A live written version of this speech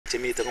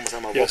chemite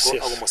komasama boko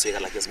ako moswek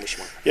alak yes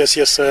mheshimiwa.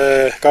 Yes,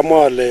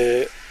 kamwa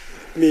ale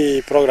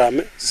mi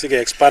program sige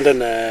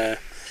expanden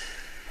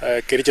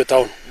Kericho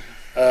town.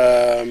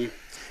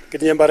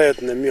 Kitinye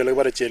mbaret nemi ole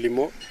kibare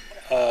Chelimo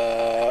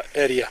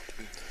area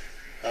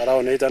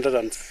around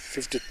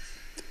 850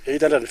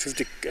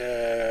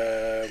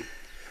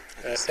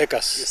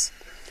 acres. Yes.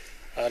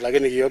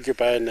 Lakini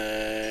kioccupy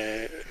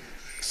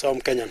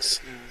some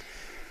Kenyans.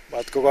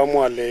 But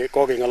kokamwa ale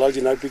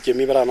kokeng'ololchin ak biik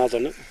chemi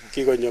baranoton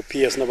kikonyo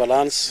PS nebo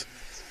lands.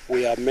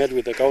 We have met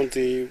with the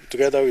county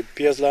together with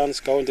PS lands,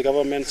 county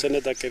government,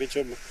 Senator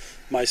Kericho,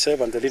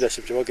 myself and the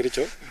leadership chebo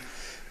Kericho.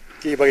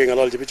 Kiba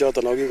keng'ololchi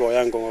bichoton ako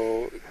kikoyan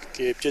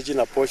kepchechin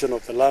a portion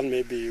of the land,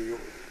 maybe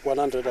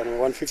 100 and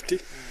 150.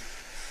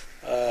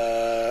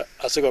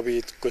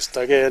 Asikobit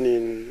kostagei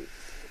in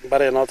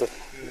mbaret noton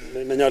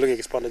nenyolu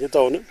keexpandenchi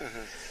town.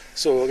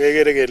 So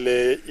kekere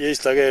kele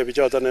yeistogei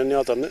bichoton en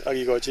yoton ak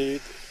kikochi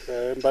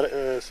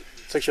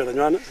section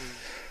nenywan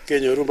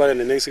kenyoru mbaret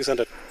ne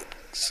nekit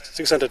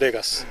 600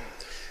 acres,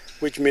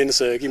 which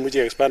means kimuchi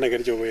expand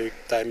Kericho koek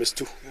times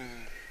 2.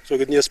 So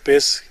kitinye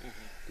space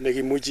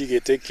nekimuchi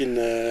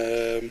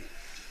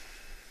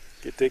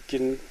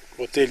ketekyin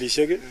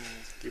hotelishek,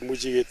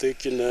 kimuchi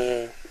ketekyin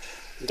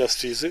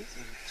industries,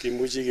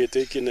 kimuchi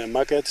ketekyin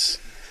markets,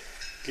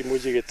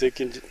 kimuchi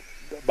ketekyin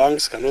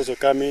banks can also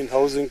come in,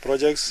 housing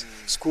projects,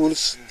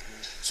 schools.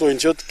 So in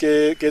short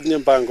ketinye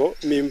mpango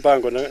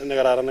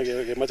nekararan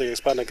kemoche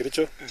expand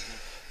Kericho.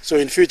 So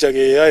in future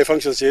keyae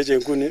functions cheechen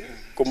nguni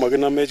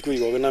komakinamech kui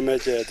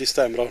kokinamech this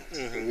time round.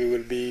 We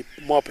will be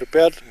more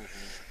prepared.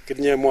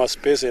 Kitinye more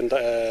space in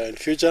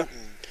future.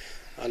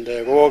 And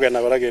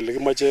kokokena kora kele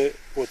kimoche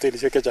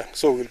hotelishek chechang.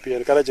 So we'll be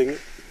encouraging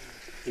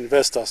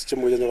investors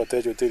chemuche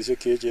nyokotech hotelishek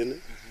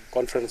cheechen,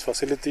 conference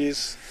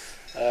facilities,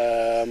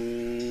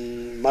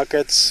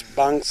 markets,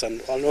 banks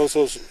and all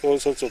sorts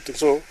of things.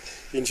 So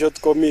in short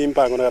komi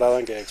mpango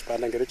nekararan ke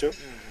expand Kericho.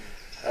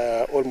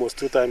 Almost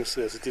 2 times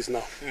as it is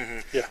now.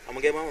 Yeah.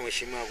 Amage mama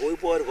mheshimiwa ko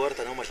ibor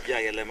gorta na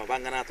Mashujaa kele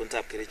mabanganaton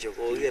tab Kericho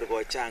ko ger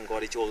ko chang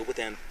gori cho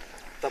kibuten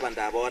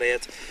tabandab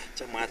oret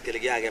chamat kele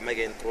kiage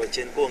magen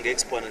prochen ko nge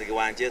expand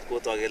kiwanjet ko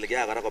to kele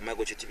kiage kora ko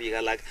mago chuti biik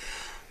alak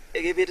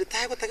ekebet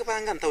tai ko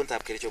takibangan town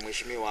tab Kericho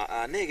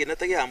mheshimiwa nege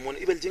netake amun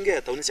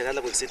ibeljinge townishek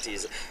alak ko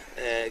cities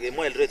ke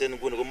mo eldoret en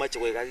nguni ko mache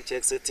ko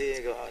kakichek city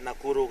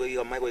Nakuru ko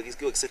kikomach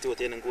ko city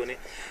hotel nguni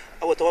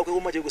awo to ko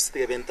mache ko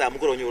city benta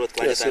mukoro nyorot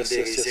kwa ta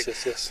ndege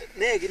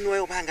nege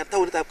nwe bangan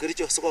town tab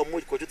Kericho siko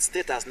much ko chut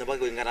status nebo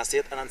ko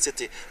nganaset anan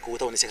city ko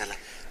townishek alak.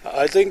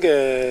 I think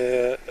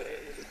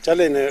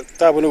challenge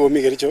tabu ne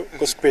komi Kericho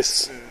ko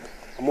space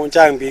amun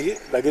chang biik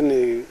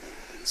lakini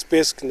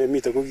space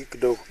nemite ko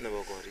kidogo.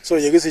 So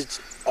yekisich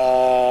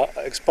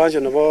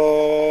expansion of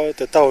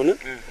the town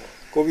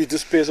ko bitu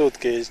space out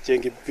ke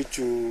chengi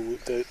bichu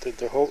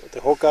the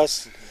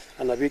hawkers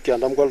ana biik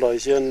andam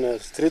kwaldoishen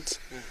street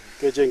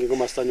ke chengi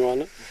komasta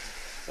nywan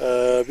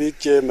biik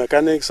che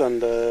mechanics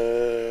and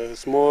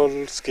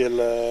small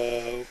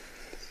scale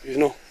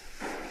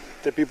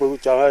the people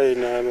who are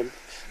in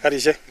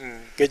karishek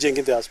ke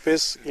chengi their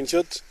space. In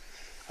short,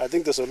 I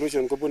think the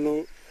solution ko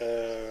bunu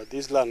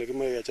this land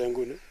kimoe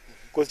kechanguni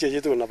ko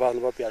chechitu na ba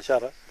nebo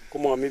biashara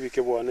komomi biik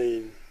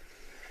chebwane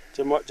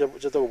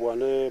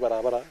chetokobwane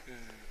barabara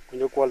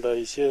konyo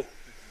kwaldaishe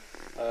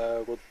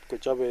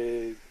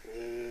kochobe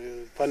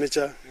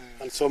furniture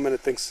and so many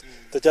things.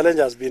 The challenge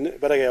has been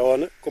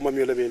barakeon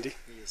komomi ole bendi.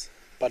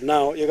 But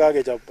now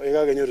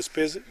yekakenyoru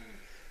space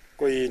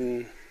ko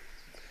in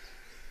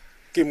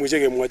kimuche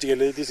kemwochi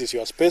kele this is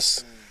your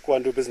space, go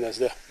and do business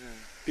there.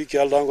 Biik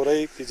chealdo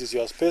ngoroik, this is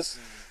your space,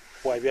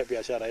 why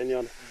biashara en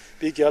yon.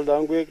 Biik chealdo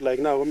ngwek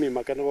like now komi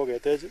market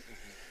nekoketech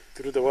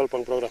through the World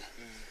Bank program.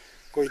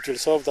 It will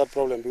solve that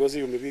problem because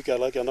you may be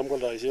like along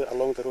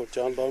the road,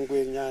 Chandong,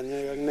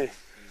 Nyanya, and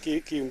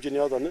Kim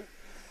Jinion.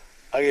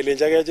 I will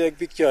enjoy a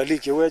picture,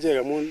 leak your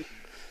way.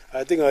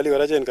 I think I'll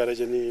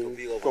encourage any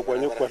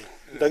Coquanuqual.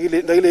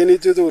 They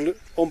need to do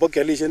on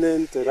Bocalition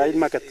and the right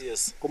market.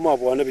 Come up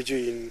one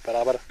between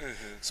Parabara.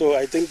 So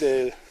I think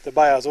the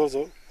buyers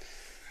also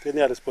take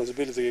their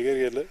responsibility.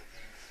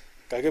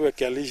 Kagebe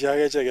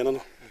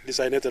Kalisha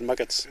designated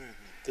markets.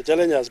 The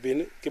challenge has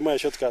been kima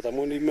shortcut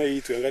amuni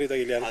may to ngari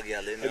tagilian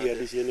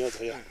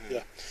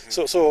yeah.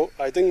 So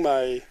I think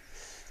my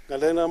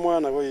galena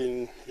mwana go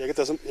in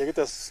yagita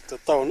the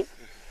town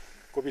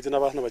ko bitina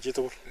ba na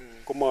bajito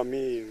kuma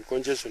mi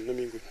congestion no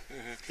mingu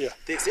yeah.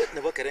 Texet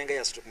nebo kerenga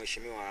ya strip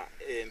mheshimiwa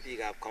MP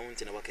gap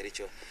county nebo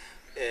Kericho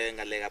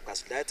ngale gap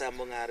kasuldaita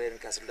mongare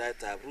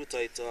kasuldaita bruto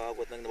ito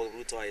agot nang nebo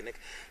bruto ainek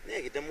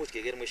ne gidemuch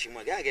keger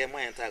mheshimiwa gage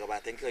mwa enta ka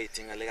baten ko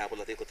itin ngale gap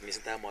lote ko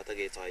tumisin ta mota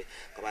ge toy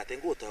ka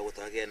baten go to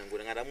ge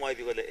ngure ngara moy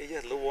bi gole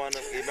yes lo wona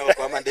ima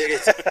ko mandege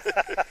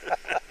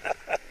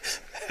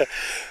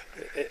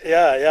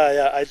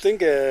yeah I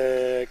think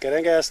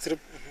kerenga strip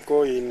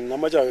ko in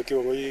namaja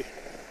ko ngoi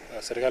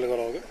serikali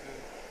ko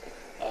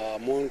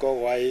mun ko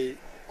wai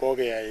ko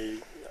ge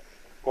ai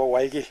ko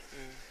wai ki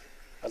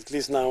at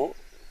least now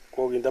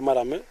ko ginda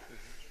marame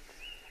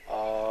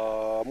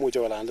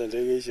mucho walanda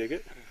ndege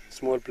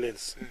small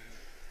planes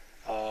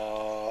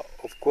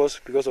of course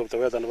because of the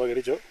weather nebo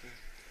Kericho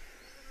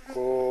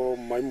ko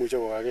maimuche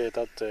kokake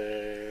tat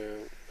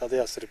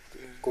airstrip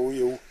kou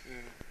yeu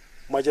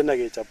mache na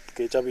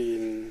kechop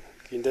in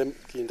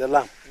kinde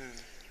lam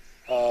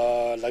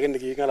lakini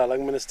king'alal ak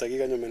minister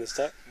kikanyo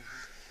minister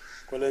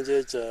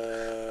kolenjech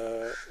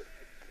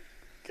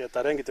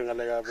ketaren kityo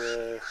ng'alekab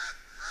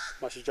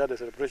Mashujaa Day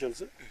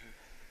celebrations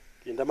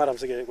kinde maram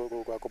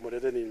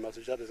accommodate in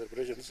Mashujaa Day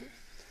celebrations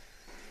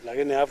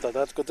lakini after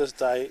that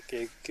kotestai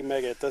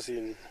kimeketes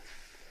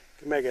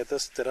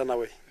the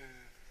runaway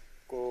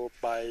go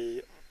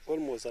by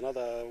almost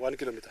another 1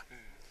 kilometer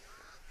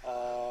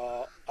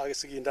ak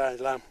sikinde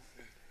lam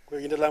ko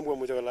kinde lam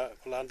komuche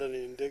kolanda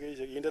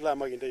ndegeishek kinde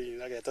lam ak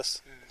kinde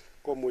aketes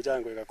komuche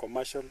angoik a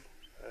commercial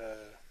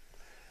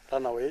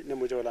runaway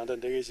nemuche kolanda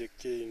ndegeishek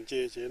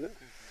cheechen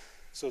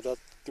so that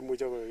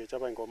kimuche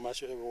kechop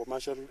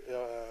commercial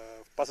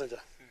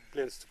passenger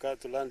planes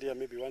to land here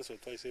maybe once or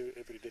twice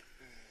every day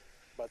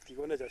but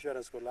kikonech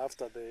assurance kole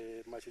after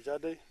the Mashujaa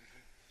Day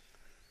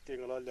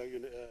keng'ololi ak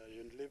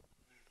Unilever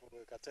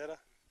Katera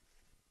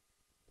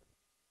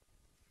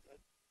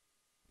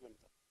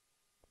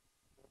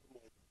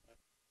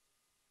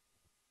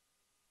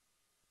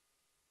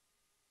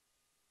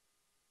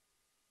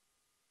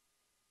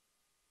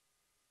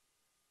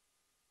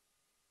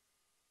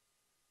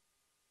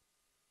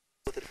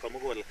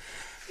komugul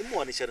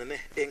imwonishan ne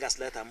en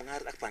kaslaetab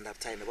mung'aret ak bandab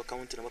tai nebo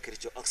county nebo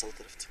Kericho ak South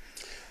Rift.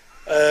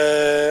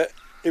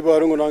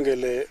 Iboru ngunon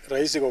kele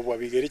rahisi kobwa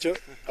biik Kericho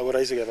ako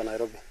rahisi keba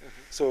Nairobi.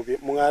 So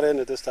mung'aret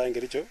netesetai en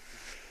Kericho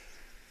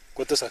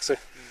kotesakse.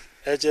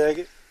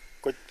 Echek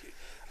ko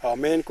our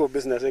main core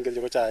business en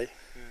Kericho ko chaik.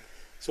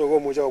 So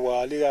komuche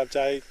kobwa alikab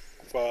chaik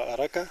kwa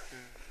haraka.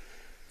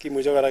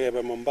 Kimuche kora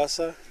keba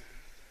Mombasa.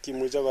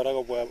 Kimuche kora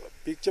kobwa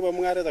biik chebo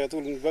mung'aret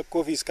agetugul.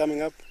 Coffee is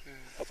coming up.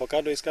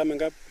 Avocado is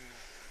coming up.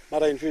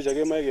 Mara in future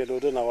kemoe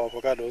keloaden our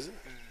avocados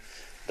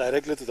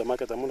directly to the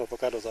market amun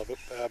avocados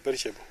are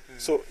perishable.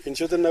 So in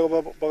short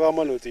kobo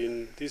kamanut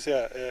in this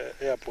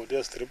airport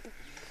airstrip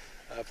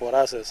for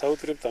us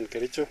South Rift and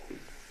Kericho,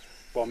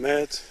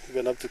 Bomet,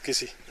 even up to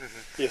Kisii.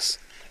 Yes.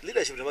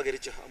 Leadership nebo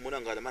Kericho amun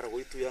ngale mara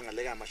koituyo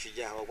ngalekab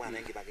Mashujaa au bwana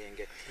en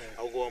kibagenge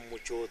au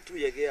komucho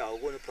tuyege au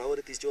konu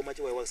priorities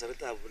chomoche koyai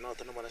serikalitab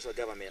noton nebo national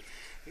government.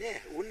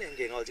 Ne une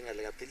ngeng'olchi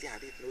ngalekab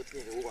tilyandit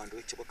notinye kou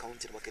kandoik chebo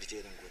county nebo Kericho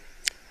en nguni.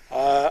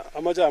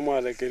 Amache amwa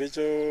ale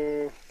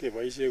Kericho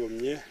keboisie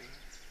komie.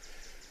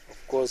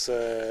 Of course,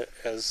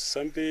 as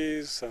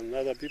MPs and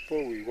other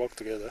people, we work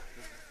together.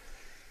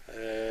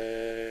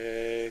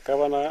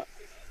 Governor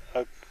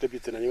ak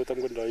deputy nenyu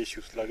tam kotindo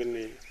issues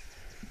lakini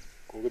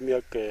kokimi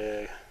ak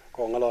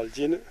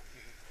kong'ololjin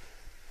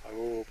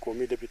ako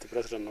komi deputy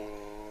president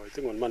I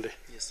think on Monday.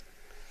 Yes.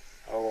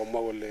 Ako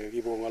komwa kole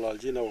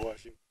kibong'ololjin ako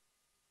koshin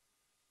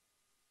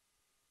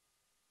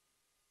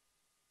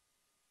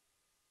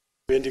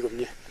bendi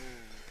komie.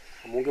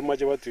 Amun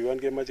kimoche watuiwan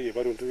kemoche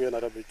keborun tuguk en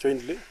Nairobi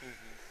jointly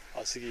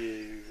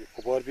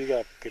asikobor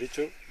biikab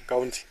Kericho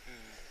county.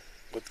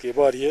 Ngot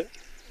keborye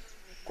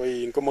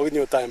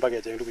komokinyor time ba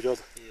kecheng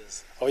tuguchoto.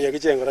 Ako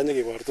yekicheng kora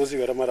nyekebortosi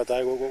kora mara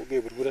tai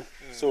keburburen.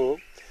 So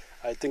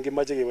I think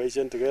kimoche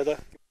keboisien together.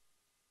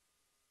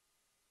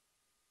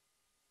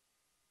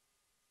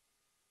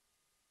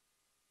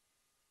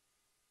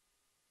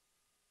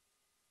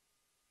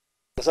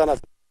 Sana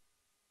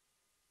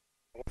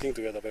working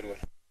together very well.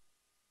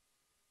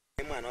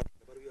 Nebo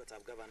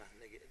governor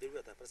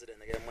nebo president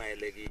nekemwa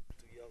ile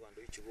kituyo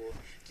kandoichu ko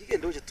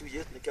kikendochi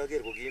tuyet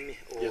nekioker kokimi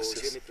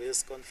osheni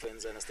press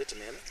conference and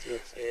statement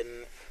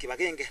en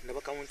kibagenge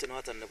nebo county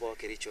noton nebo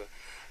Kericho.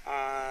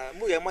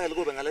 Mu kemwa ile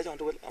kobe ng'alechon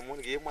tugul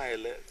amun kimwa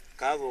ile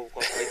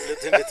kakoit.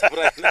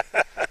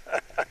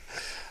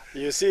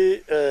 You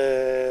see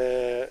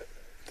the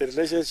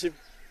relationship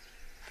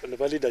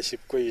nebo leadership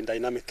ko in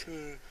dynamic.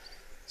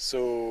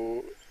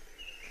 So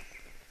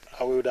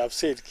I would have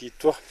said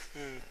kitwa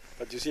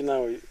but you see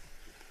now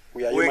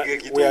we are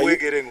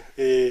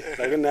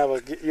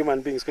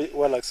human beings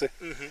walakse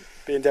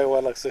pendi ak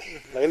walakse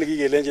lakini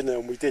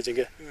kikelenjin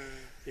muitechenge.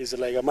 It's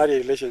like a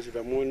marriage relationship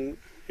amun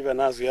even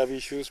as we have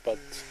issues but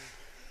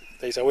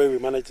there is a way we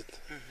manage it.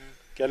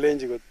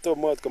 Kialenji ko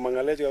tomo ko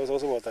mangalechi ko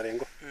so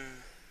botarengo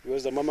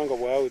because the mama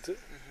ngobwa out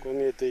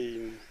kongete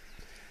in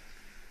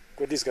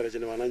ko discourage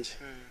ni wananchi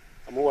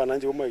amun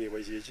wananchi komoe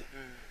keboisiechi.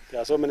 There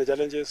are so many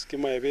challenges.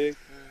 Kimae beek,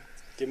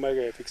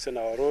 kimae fixing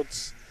our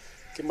roads,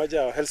 kimae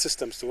our health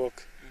systems to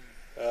work.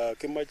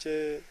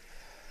 Kimae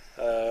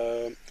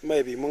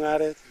maybe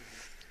mung'aret,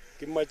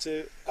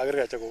 kimae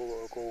agriculture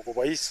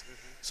kobois.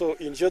 So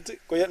in short,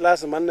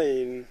 lazima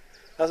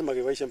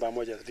keboisien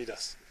pamoja as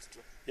leaders.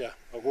 Yeah,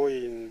 ako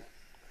in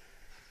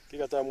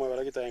kikatamwa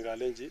kora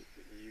kitaengalenji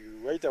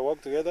you either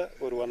work together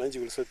or wananchi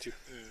will sort you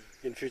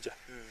in future.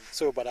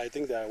 So but I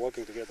think they are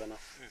working together now.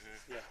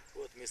 Yeah.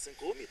 What missing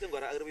ko miten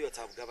kora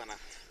agribiyotab governor,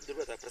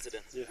 agribiyotab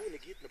president. Kuni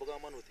kit nebo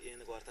kamanut en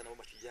igorta nebo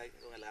Mashujaa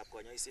ngalekab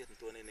konyoiset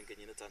netonen en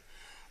kenyiniton.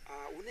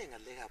 Une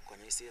ngalekab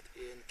konyoiset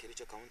en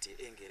Kericho County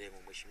en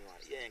kerengung mheshimiwa.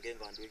 Yenge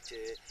kandoik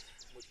che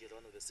much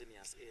keton the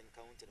seniors en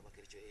county nebo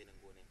Kericho en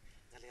nguni.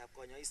 ngalekab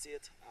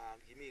konyoiset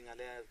kimi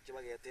ngalek chebo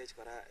ketech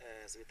kora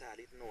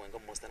sipitalit neo en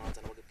komosta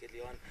noton nebo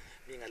Kipkelion,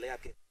 mi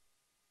ngalekab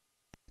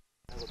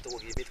kotogo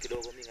kibit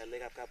kidogo, mi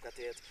ngalekab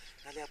kapkatet,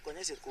 ngalekab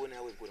konyoiset kou ne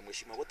awe nguni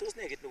mheshimiwa, ko tos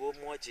ne kit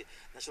nekomwochi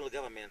national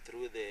government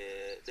through the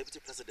deputy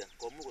president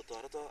komuch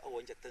kotoreto ako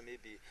injecten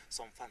maybe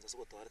some funds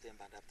asikotoret en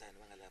bandab tai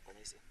nebo ngalekab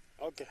konyoiset?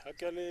 Okay,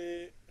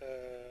 actually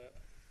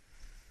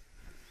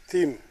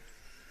theme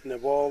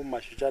nebo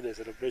Mashujaa Day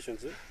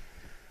celebrations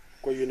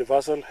ko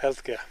universal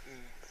healthcare.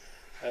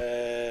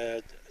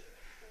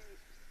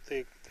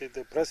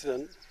 The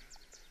president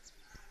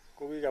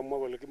ko kikamwa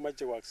kole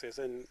kimache ko access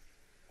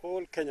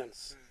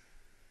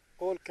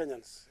all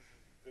Kenyans,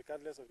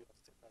 regardless of your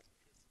status.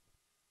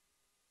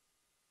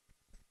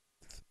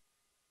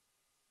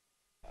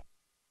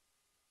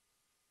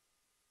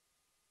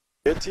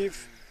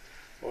 Palliative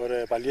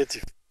or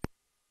palliative.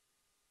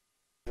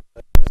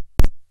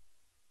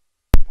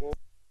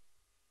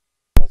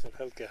 Universal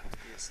healthcare.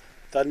 Yes.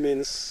 That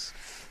means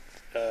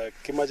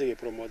kimache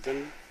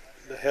promoting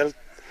the health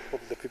of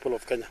the people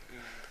of Kenya,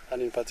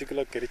 and in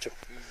particular Kericho.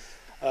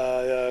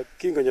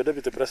 King and your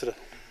deputy president,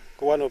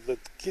 one of the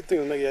key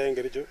things in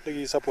Kericho,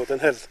 they support and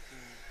health.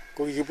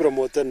 We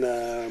promote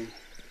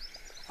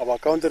our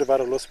county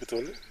referral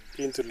hospital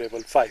into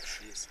level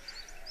 5. Yes.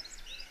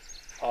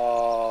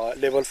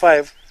 Level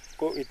 5,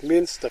 it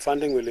means the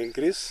funding will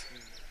increase.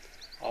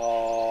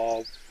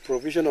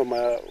 Provision of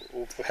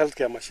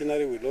healthcare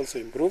machinery will also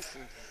improve.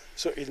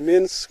 So it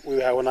means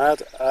we are on a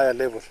higher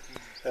level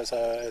as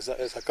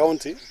a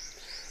county,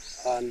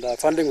 and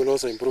funding will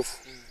also improve.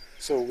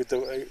 So with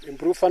the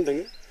improved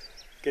funding,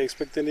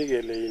 expecting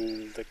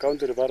in the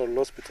county referral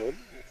hospital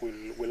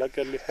will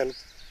actually help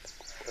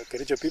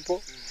Kericho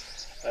people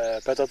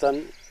better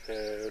than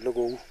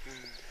Logo.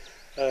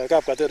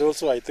 Kapkatet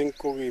also, I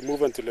think we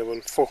move on to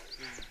level 4,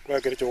 where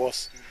Kericho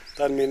was.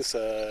 That means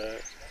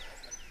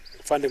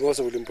funding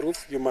also will improve,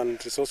 human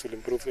resource will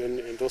improve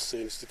in those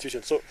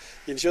institutions. So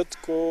in short,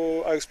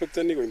 I expect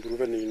any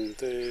improvement in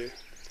the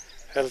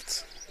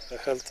health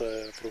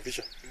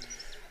provision.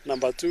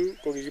 Number 2,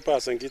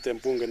 pass and get a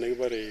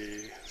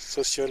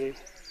social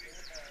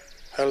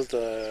health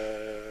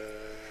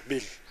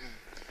bill.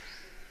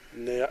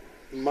 Ne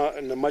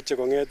match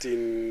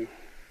in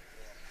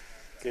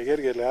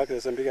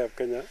access and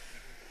Kenya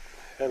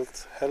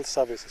health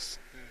services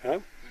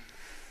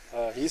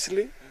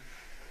easily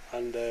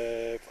and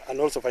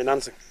also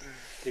financing.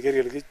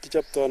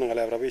 Kichap to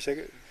ngala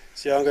rabishek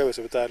sianga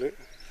hospitali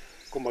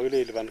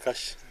kumagile liban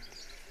cash.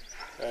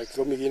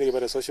 Komi gini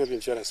ke social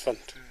insurance fund.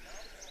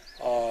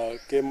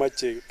 Ke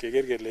mache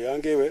kegergele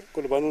yangewe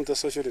kulibanu the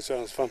social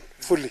insurance fund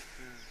fully.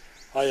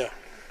 Aya.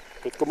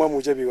 Kut koma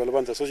muje bi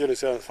kulibanu the social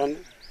insurance fund.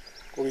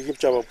 We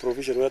give a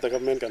provision where the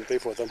government can pay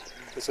for them,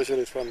 the social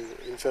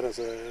insurance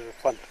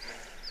fund.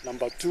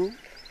 Number 2,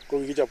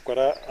 we give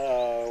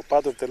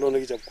part of the loan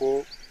we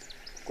go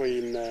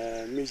in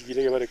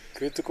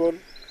critical,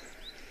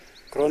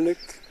 chronic,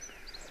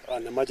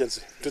 and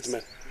emergency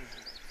treatment.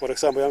 For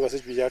example, young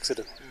person be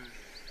accident,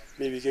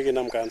 maybe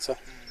getting cancer,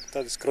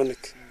 that is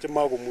chronic.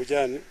 Mago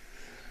mujani,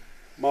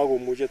 mago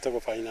muje tako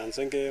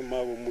financing,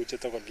 mago muje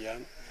tako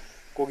lian.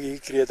 Kogi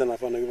create an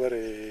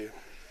affair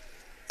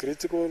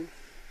critical,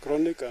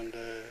 chronic and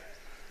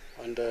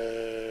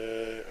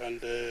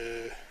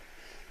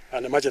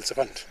emergency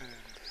fund.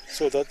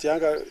 So that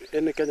younger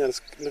any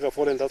Kenyans never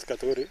fall in that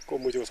category,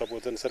 come with your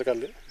support and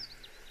circle.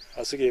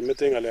 As again,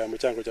 meeting a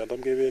Lamachango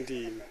Chandam gave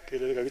the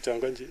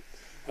Kilichanganji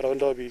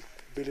around be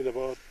billion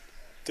about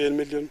 10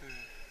 million.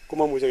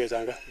 Kuma Muja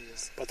Changa.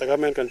 But the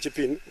government can chip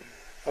in.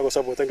 I was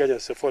supporting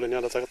Kenyans fall in the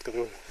other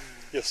category.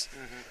 Yes.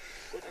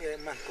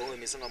 Man ko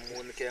misong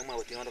amun kaya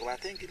mawati ngono ba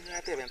thank you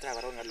ngate benta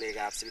barong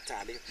ngalegap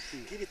sibitali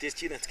kibitis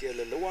chinet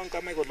kele lewon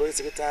kame ko loy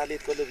sibitali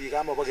ko lo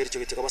bigamo ba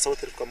Kericho ko ba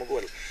south ko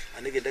mogol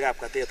ani gindegap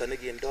kateta ani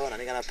gindo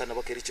ani ganata na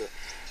ba Kericho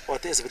o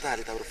te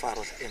sibitali ta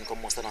referral en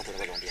komosta noto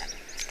ba Londian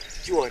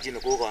juo jino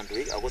ko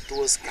gondoi ako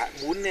tos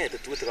munne te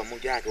tuti ka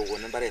mungya ko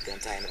won bare ten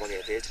tai nebo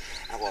ketech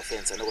ako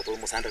offense ne ko to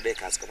 100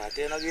 acres ko ba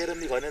te na gere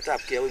mi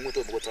konetab ke wi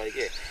muto ko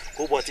toike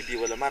ko boti bi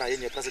wala mara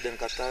yenye president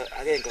kata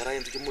agen ko ra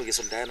yentu mu gi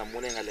sulda na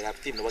munne ngalekap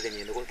team nebo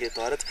kenyi ko ke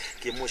toret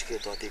ki much ke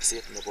to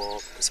tekset nebo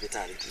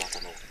hospitali noto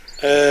no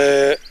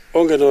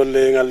ongen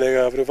ole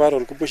ngalekap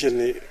referral ko pushin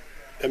ni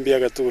MBA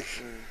gatur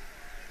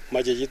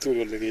maje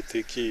jitur ole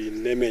keteki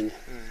nemeny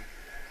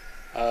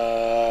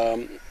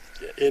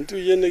entu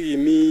yene gi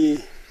mi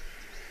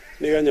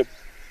Niganya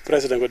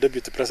president or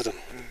deputy president,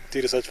 the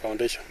research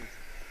foundation.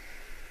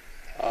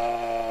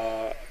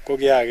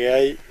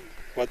 Kogi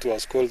what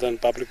was called then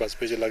public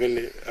participation,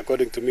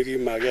 according to me,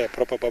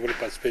 proper public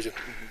participation.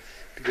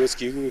 Because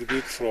he will be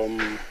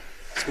from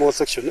small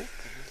section.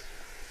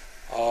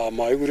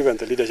 My group and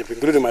the leadership,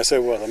 including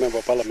myself, was a member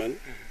of parliament,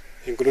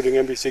 including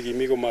MBC,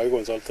 Migo, my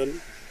consultant,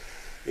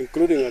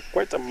 including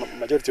quite a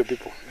majority of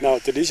people. Now,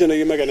 the decision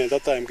at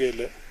that time,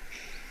 Kele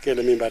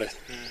Mimbare.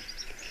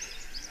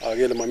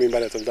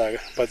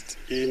 But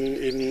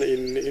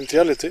in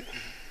reality,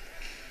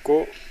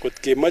 could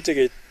ke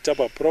mache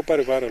chapa proper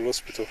referral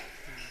hospital.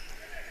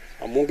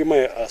 Amungi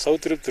mai a south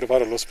trip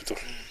referral hospital.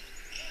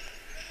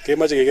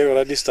 kemache keker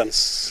kora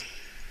distance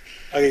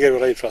ak keker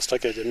kora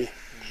infrastructure chemi.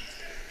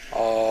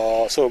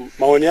 So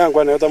maoni yangu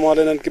ane yote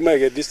mwalenen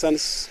kimache ke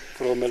distance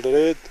from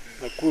Eldoret,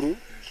 Nakuru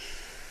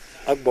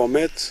ak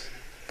Bomet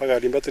mpaka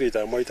limba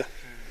trita Moita.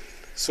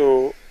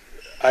 So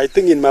I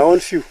think in my own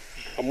view,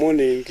 amun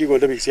in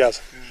kikonde bik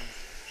siasa.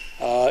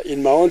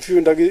 In my own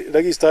view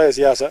ndakistoe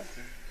siasa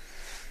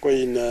ko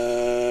in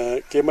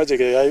kemache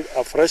keyai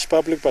a fresh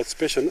public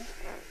participation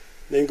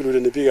ne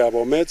include bikab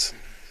Bomet,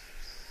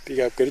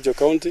 bikab Kericho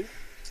County.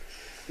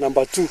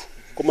 Number 2,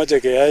 komache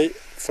keyai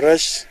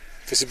fresh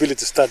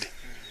feasibility study.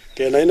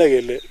 Kenai ine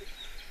kele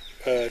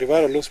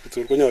referral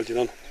hospital konyolchin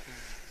ano.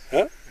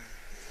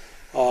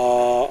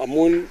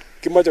 Amun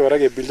kimache kora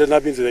ke build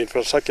up into the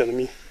infrastructure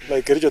nemi.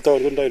 Like Kericho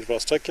town kondo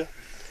infrastructure.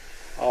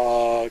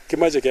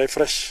 Kimache keyai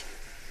fresh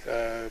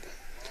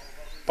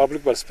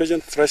public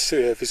participation, fresh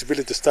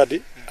feasibility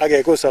study.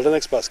 Age consultant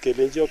experts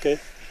kelenji okay.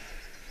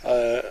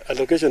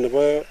 Allocation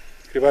nebo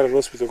referral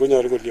hospital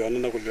konyolu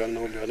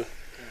kolyono.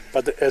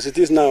 But as it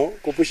is now,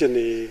 kupushen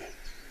ni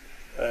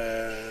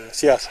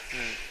siasa.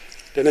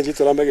 Tena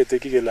jito lamba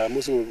keteki kela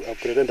musu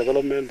upgrade and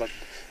development,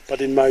 but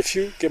in my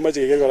view,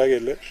 kemache keker kora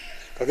kele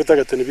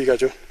kakitaka teni bik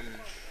achon.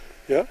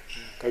 Yeah,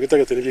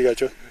 kakitaka teni bik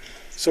achon.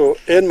 So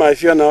in my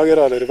view na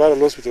agera le referral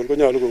hospital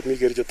konyolu komi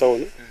Kericho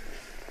town.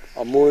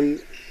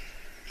 Amun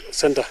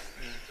center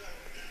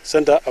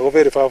ako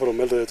very far from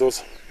Eldoret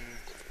also.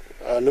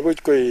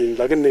 Nebuch ko in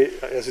lakini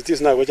as it is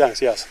now ko chang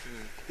siasa.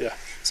 Yeah.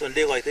 So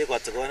ndekoitoi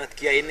kotikonet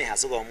kiyai ne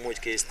asikomuch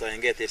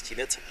keistoengei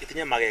terchinet.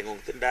 Itinye makengung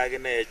tindake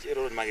ne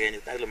role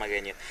makenyit ak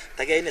makenyit.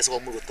 Takiyai ne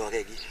sikomuch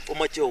kotokei ki.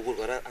 Omoche okur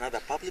kora another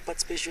public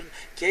participation.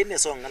 Kiyai ne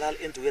sikong'alal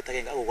en tuiyet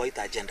agenge ak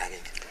kokoito agenda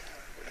agenge.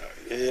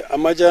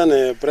 Amache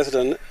ane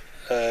president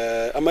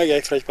amache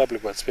keyai fresh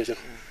public participation.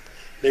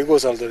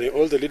 Nekikonsulteni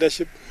all the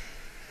leadership,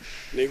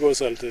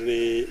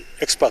 nekikonsulteni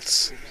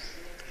experts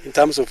in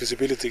terms of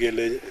feasibility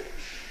kele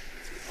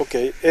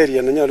okay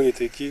area nenyolu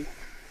keteki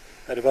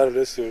referral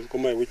hospital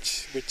kumae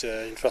which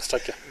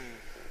infrastructure.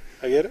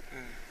 Agere?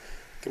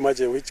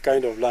 Kimache which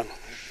kind of land.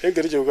 En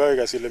Kericho ukawe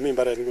kasile mi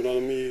mbaret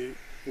nguno mi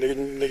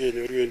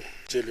nekenyoru en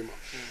Chelimo.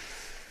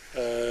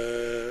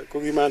 Ko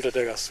ki 100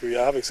 acres, we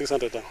are having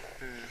 600 now.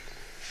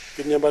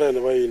 Kitinye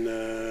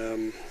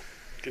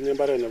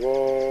mbaret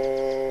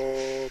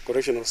nebo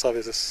correctional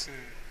services.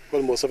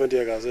 Almost 70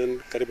 acres in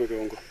karibu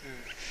Kiongo.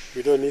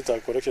 We don't need a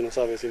correctional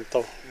service in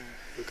town.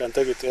 You can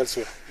take it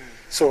elsewhere.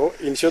 So,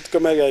 in short,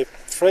 a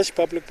fresh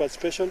public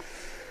participation,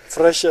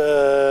 fresh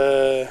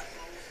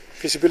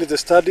feasibility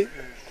study,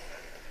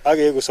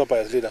 age go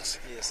support as leaders.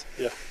 Yes.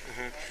 Yeah.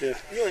 Yeah.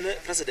 You know,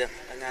 President,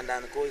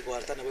 ngandan ko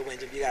ikorta nebo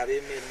wenje bikab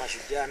emet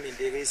Mashujaa min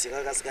degeisiek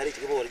ak askarik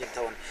chekiborchin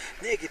town.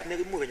 Nekit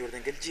nekimuch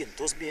kenyorten kelchin.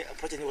 Tos mi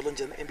project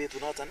nekolonjen en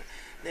betunoton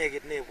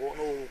nekit ne ko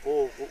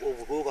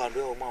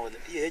kandoik komwa kole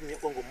yenyu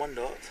ko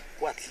ngomondo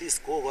ko at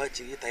least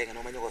kokochi kit agenge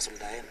nomanye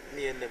kosuldaen.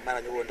 Mi en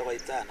mara nyokondo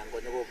koita anan ko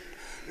nyoko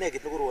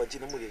nekit nekorwonchi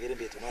nemuch keker en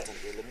betunoton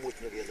kele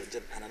much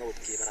nyokelonjen anan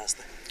okot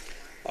kebarasta.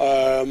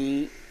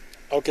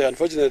 Okay,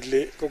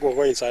 unfortunately, Koko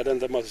coincided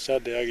the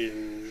Mashujaa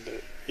in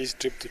his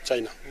trip to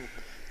China.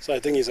 So I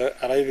think he's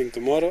arriving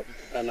tomorrow,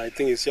 and I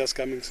think he's just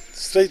coming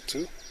straight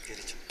to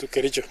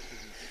Kericho.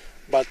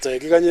 But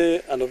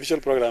Kiganye an official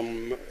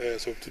program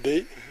so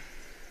today,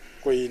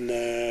 in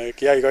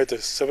Kiai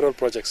several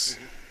projects.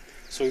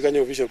 So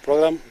Kiganye official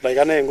program, like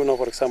Ainamoi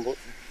for example,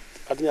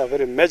 I think a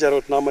very major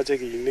road now in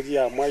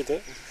Nigia Maite,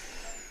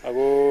 I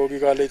go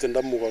Giga late and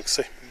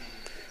Damukse.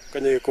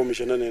 Kanye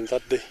commissioner in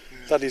that day.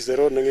 That is the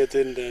road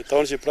in the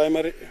township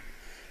primary,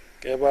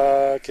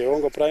 Keba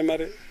Keongo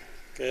primary,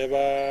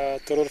 Keba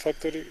Toror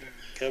factory,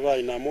 Keba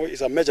Ainamoi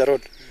is a major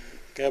road.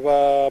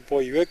 Keba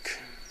Poyuek,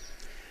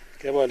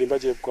 Keba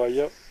Limbaje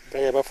Koyo,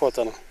 Keba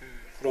Fortana.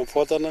 From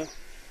Fortana,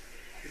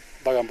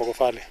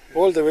 Bagambogofale,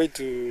 all the way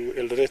to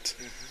Eldoret.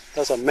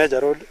 That's a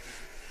major road,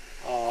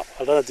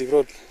 alternative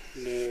road,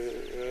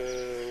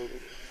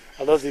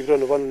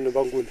 one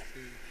Bangun,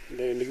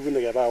 the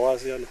Niguna Gaba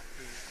was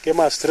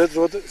Kema straight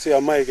road, see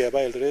a Mai Gaba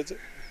Eldoret,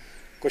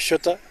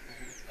 Koshota,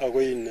 I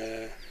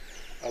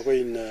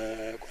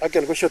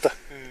can Koshota.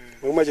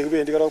 We might be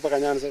in the Rock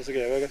Pacanan,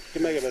 he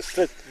make a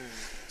straight.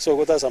 So,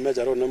 what does a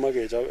major road, no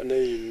mortgage, and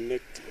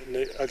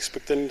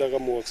expecting the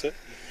works,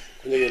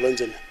 when you get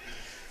London.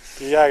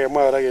 Yaga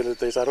Mara,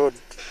 there's a road,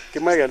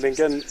 Kimaga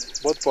Lincoln,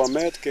 both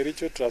Pomet,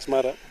 Kericho,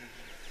 Trasmara,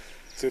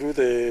 through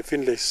the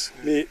Finlays.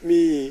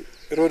 Me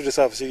road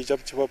reserves, you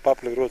jump to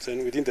public roads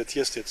and within the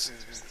tier states.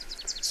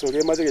 So,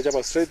 we might get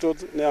a straight road,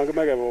 now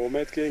Gamaga or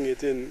Met King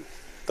it in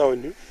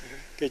town,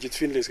 Cage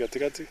Finlays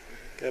Gatigati,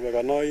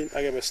 Kabaganoi,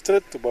 I gave a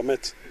straight to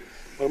Bomet,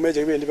 or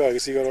major way in the bag,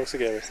 cigarettes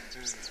together.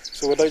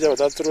 So, what I have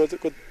that road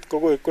could go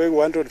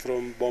 100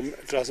 from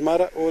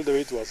Trasmara all the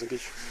way to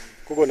Asankish.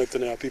 Coco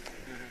Nectana people.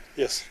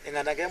 Yes.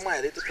 And again,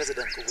 my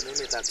president could name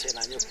it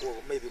China,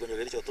 maybe when you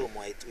reach your tomb,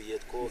 my 2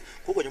 years go,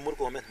 who can you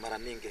comment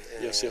Maraning?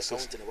 Yes.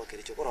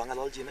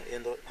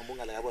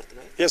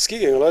 Yes,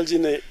 kicking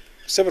Algine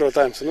several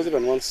times, not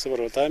even once,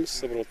 several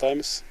times.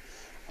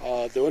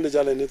 The only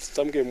challenge is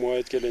some game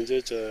wide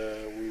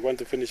we want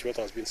to finish what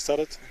has been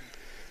started.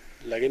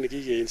 lakini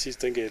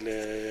kike-insisten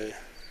kele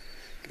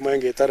kimoe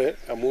ketore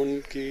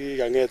amun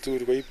kikang'et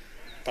tur koib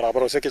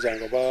barabarosiek chechang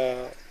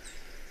koba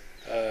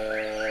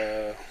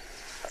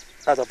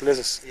other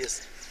places.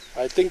 Yes.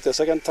 I think the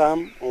second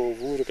term of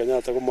Uhuru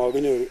Kenyatta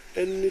komakinyoru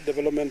any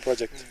development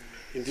project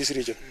in this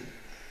region.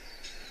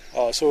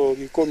 So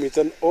we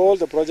committed all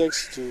the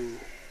projects to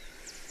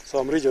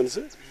some regions.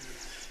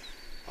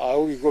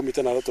 We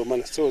committed a lot of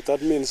money. So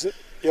that means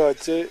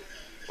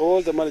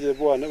all the money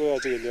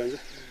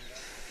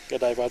get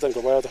diverted.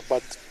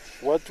 But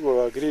what we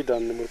agreed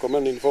and the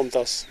command informed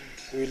us,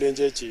 we will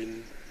engage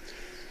in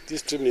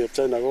this trip of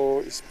China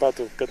is part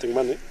of getting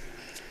money,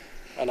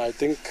 and I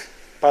think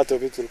part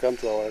of it will come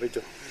to our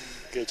region.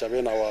 Especially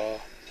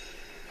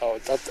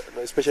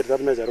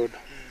that major road.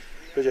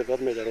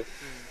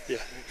 Yeah.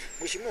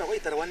 Mheshimiwa kwa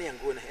itarwania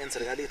ngune en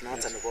serikalit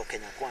noton nebo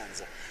Kenya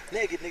Kwanza.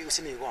 Nekit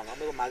nekiusini konga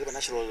meko makibe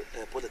national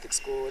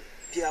politics ko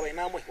pia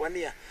Ainamoi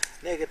wania.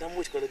 Nekit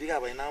namuch kole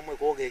biikab Ainamoi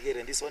ko keker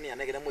en this wania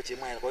nekit namuch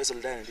imwae ko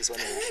isuldaen en this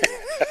wania.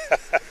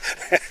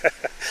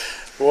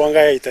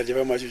 Wanga itar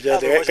jeba Mashujaa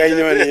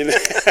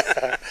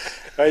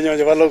kainyon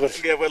jeba local.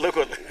 Jeba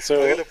local.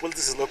 So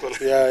politics is local.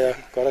 Yeah,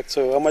 correct.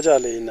 So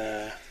amajale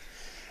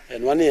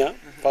in 1 year,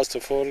 first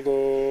of all,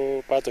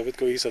 go part of it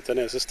go is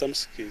certain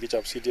systems. Each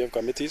of CDF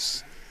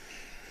committees.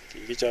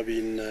 Each of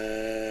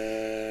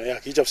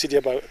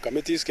CDF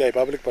committees get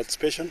public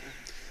participation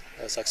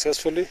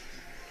successfully.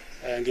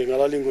 And getting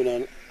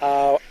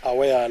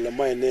aware of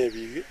my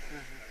navy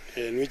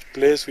in which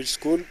place, which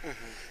school.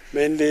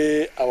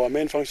 Mainly, our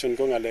main function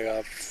going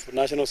like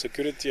national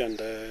security and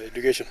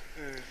education.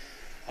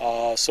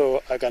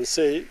 So I can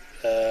say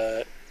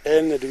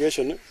in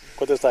education, in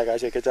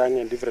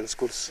different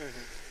schools.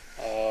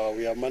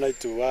 We have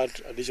managed to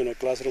add additional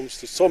classrooms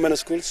to so many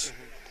schools.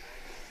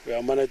 We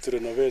have managed to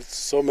renovate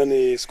so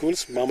many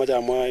schools. Mama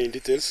Jamwa in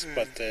details,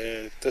 but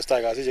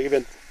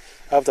even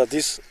after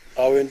this,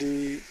 our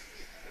 2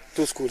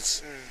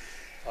 schools.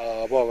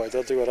 I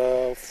thought we got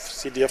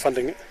CDF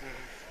funding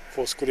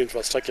for school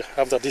infrastructure.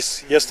 After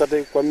this,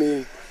 yesterday,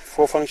 Kwame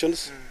 4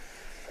 functions.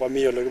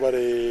 Kwame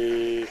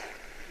Ologibare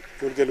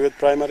Gulgelwet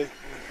Primary,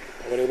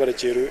 Ologibare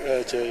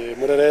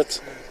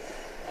Mureret,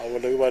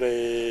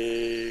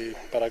 Ologibare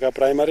Paraga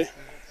Primary,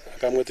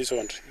 Akamweti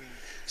Secondary.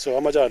 So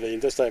Amajale in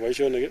this time I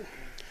show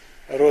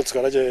roads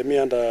Karaje me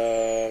and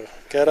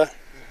Kera.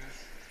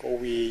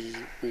 We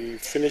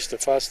finished the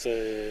first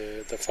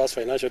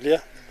financial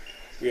year.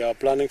 We are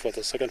planning for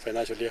the second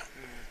financial year.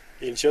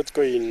 In short,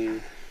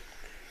 in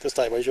this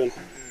time I show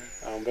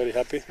I'm very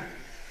happy.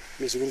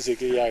 Miss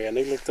Gulsiki are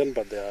neglected,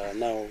 but they are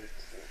now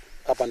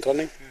up and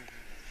running.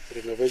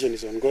 Renovation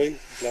is ongoing.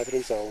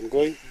 Classrooms are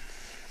ongoing.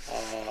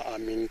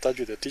 I'm in touch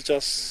with the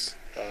teachers.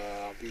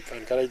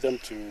 Encourage them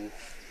to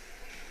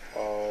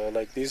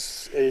like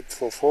this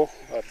 844.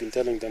 I've been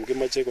telling them give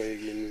my check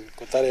in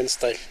Qatarian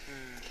style.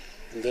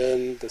 And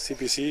then the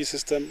CPC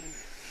system.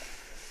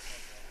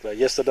 Like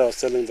yesterday I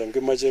was telling them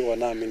give my check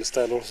one arm in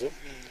style also.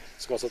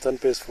 It's got a certain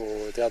pace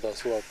for the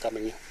others who are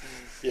coming in.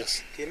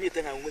 Yes. Kimi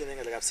tenga ngune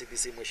nenga like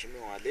CPC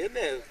mheshimiwa.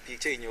 Lene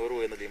picture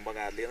inyoru en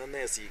limbaga lene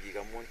ne sigi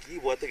kamon ki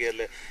bote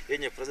gele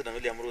yenye president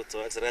William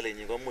Ruto serikali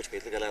nyingo much ko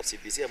itela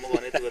CPC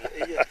amagone to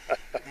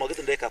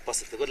magitende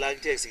capacity ko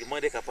like je sigi mo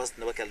de capacity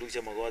na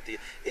bakaluche magoti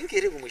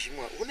inkere ku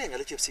mheshimiwa unenga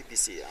le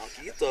CPC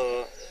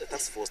akito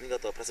task force ninga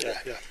to president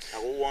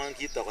ako wan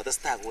kito ko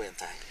testa ko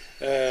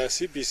entai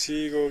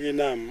CPC ko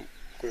ginam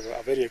ko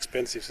a very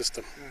expensive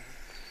system.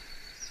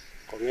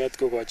 Konget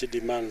ko ko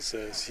demands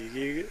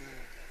sigi.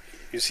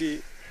 You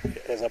see,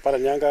 as a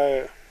parent,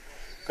 younger,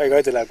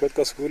 I to like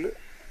what school,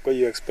 what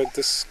you expect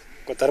this,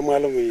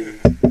 Cotarmalo,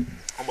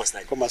 almost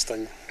like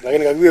Comastan.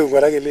 Like a view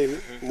where I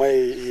live, my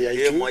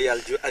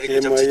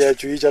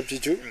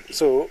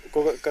so,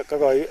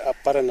 a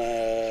parent,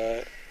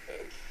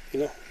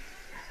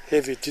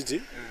 heavy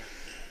duty,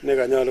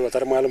 Neganyalo,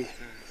 Cotarmalum.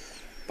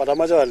 But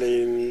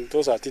Amajal,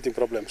 those are teething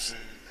problems.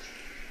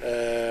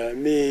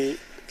 Me,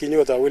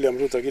 Kinyota William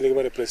Ruto, giving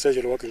a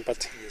presidential working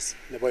party,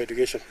 about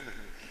education.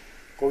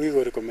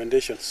 Kogigo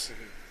recommendations.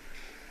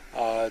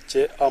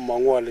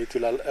 Among one, it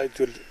will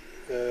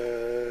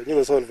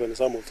solve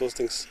some of those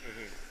things.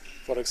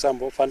 For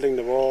example, funding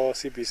the war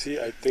CPC,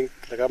 I think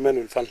the government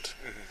will fund.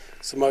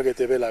 Sumage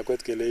tebela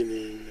kwet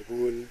keleni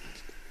bun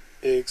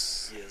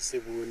X,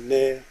 bun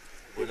ne,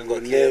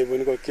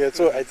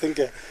 so I think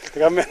the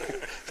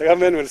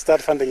government will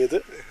start funding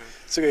it.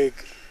 So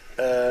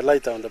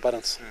lighter on the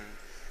balance.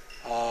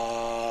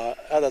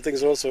 Other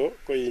things also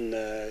go in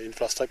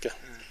infrastructure.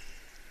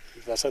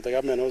 The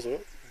government also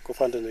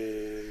co-funded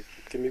the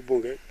Kimi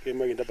Bunga,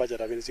 came in the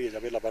budget of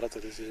the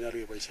laboratory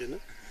scenario by China.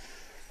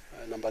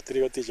 Number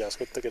 3 teachers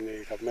got taken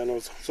the government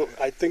also. So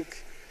I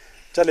think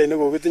challenge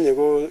within you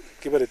go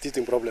give it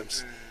teething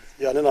problems.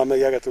 Yeah, then I may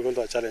get to go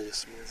to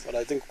challenges. But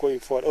I think going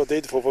forward, they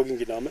for working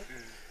in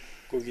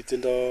go get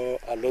into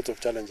a lot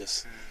of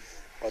challenges.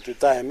 But with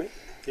time,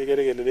 you get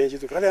a range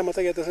to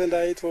Kalamata get a send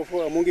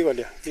 844 among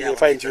you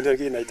fine tune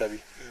again night.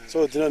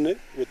 So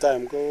with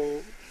time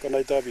go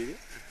night.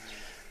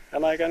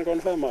 And I can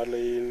confirm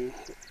in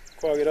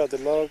the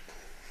log,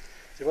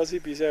 chebo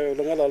CBC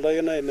ole ng'ololdo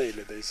kenai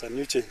ile there is a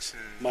new change.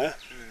 Maya.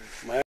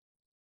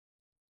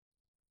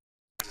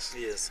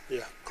 Yes.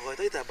 Yeah.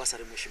 Kokoitoetab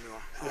basari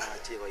mheshimiwa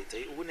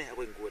chekoitoi une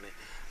akoi nguni.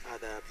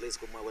 The place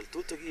komwa wal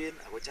tutukin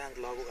ako chang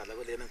lagok alak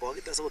kolenen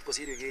kokites akot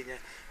kosir yukinye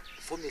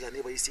formula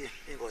neboisien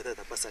en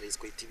kokoitoetab basaris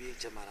koityi biik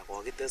che mara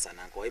kokites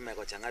anan koime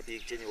kochang'a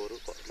biik chenyoru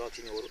lagok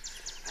chenyoru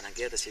anan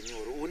ketes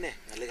chenyoru une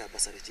ng'alekab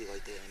basari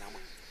chekoitoi en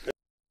Ainamoi.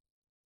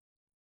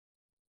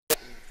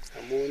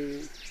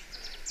 Amun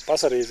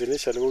basaris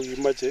initially ko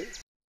kimoche,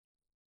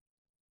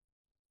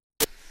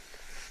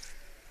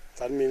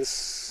 that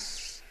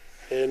means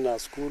in a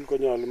school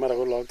konyolu mara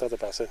ko lagok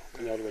 30%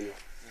 konyolu konyor.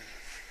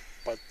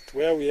 But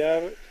where we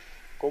are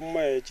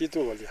komoe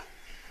chitugul kolya.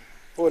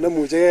 O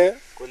nemuche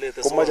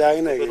komoche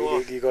akine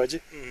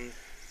kikochi.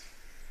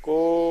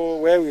 Ko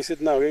where we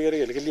sit now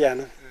kekere kele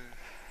kilyanin.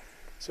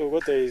 So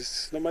what there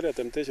is normally a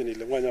temptation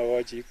ile ngwany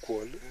akochi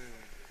equal.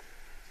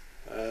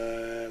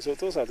 So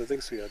those are the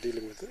things we are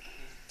dealing with.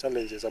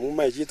 Challenges. Amu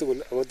moe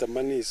chitugul ako the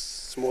money is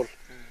small.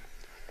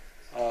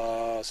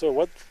 So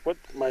what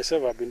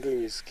myself I've been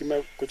doing is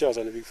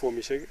kochosoni big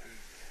formishek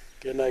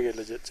kenai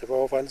kele chebo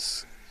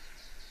orphans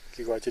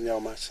kikochin how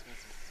much.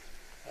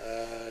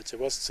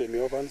 Chebo semi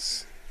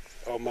orphans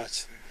how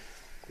much.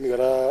 Mi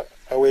kora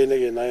away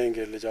nekenaen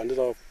kele chon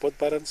tindo both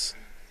parents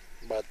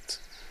but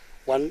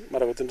one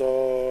mara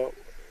kotindo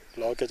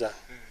lagok chechang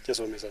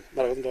chesomesoni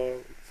mara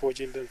kotindo 4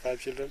 children 5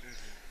 children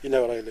ine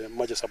kora kele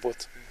moche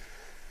support.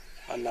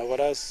 Ana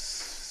kora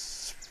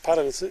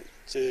parents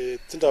che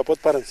tindo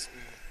both parents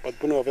but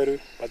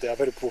they are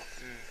very poor.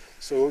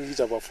 So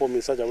kichop form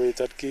in such a way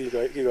that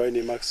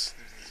kikoini max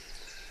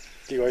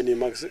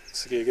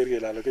sikeker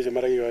kele allocation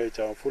mara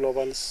kikoi full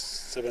orphans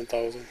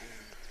 7,000,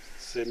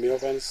 semi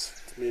orphans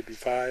maybe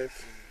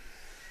 5,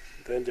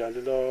 then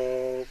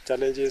the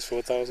challenges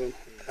 4,000,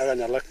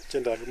 akanyalak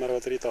chendo mara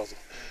 3,000.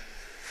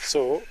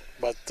 So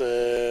but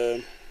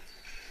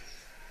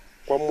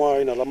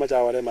kwamwa ina lama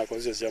chawale my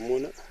conscious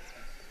amun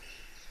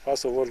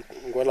first of all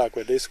ngola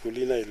kwa day school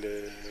ina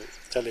ile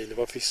challenge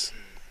of fees.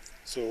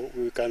 So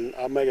we can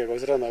make a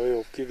considerable way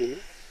of giving.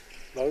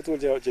 Now to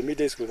the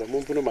midday school, the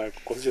Mumpuno, my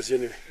conscious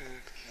anyway.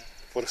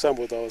 For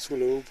example, the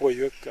school of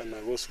Poyuk and I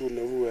go school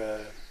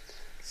of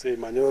say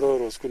Manoro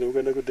or school of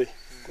a good day.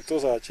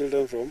 Those are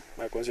children from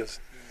my conscious.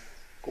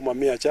 Kuma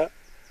Miacha,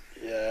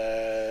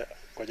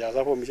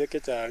 Kojaza for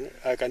Mishaketang.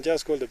 I can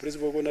just call the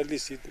principal on a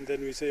list, and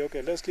then we say,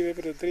 okay, let's give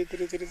every 3.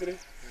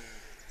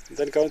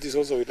 Then count is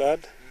also with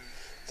add.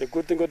 The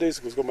good thing of day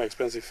schools go more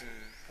expensive.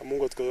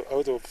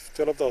 Out of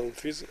 12,000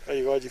 fees,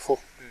 I got 4.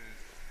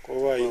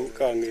 Go in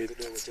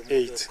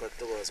 8.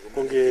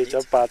 Conge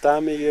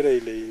Japata, me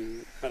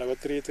in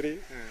 3,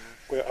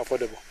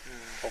 affordable.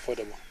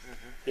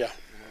 Yeah.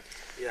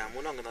 Yeah,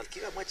 Mononganal,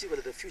 Kira much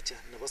about the future,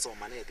 never saw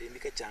money, they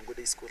make a chango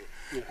day school.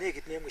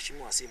 Naked name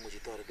Mishimo, see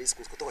Mujitora, day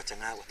schools,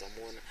 Kotochanga, what a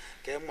moon,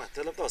 Kama,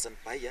 12,000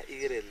 Paya,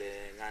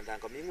 and I'm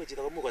coming with the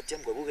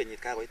Mugatemko, who can you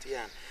carry to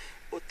Yan.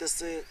 What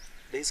does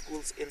day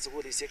schools in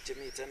school is sector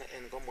meet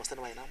and come most of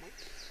Ainamoi?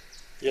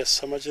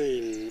 Yes, I'm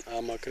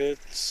a great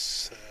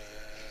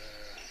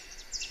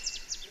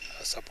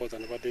supporter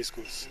of day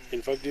schools.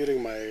 In fact,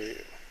 during my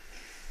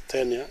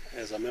tenure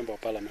as a member of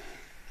parliament,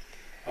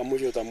 I'm going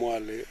to go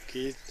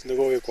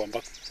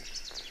back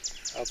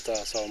after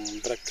some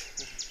break.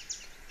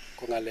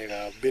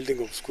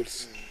 Building of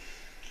schools.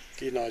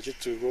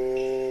 To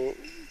go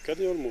get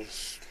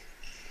almost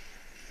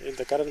in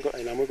the current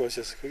Ainamoi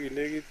conscious, we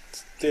need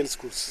 10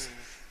 schools,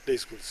 day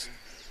schools.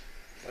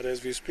 But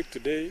as we speak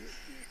today,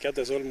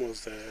 there's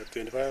almost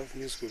 25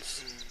 new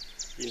schools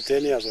in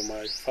 10 years of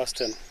my first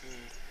 10.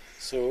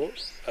 So,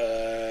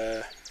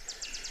 I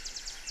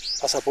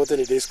support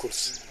the day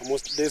schools.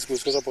 Most day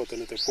schools go support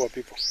the poor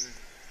people.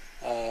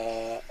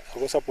 I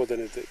go support the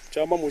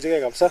Chama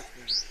Mujaka Kapsa.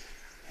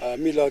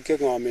 Mila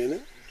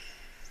Kegmamene,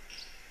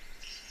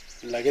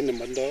 like in the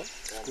Mando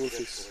school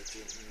fees.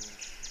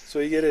 So,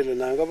 you get in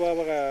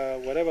Nangaba,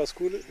 whatever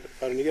school,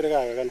 or you get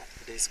a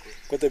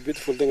got a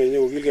beautiful thing in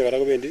you, will get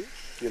a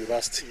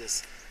university.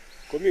 Yes.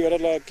 Come here,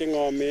 like King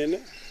or men,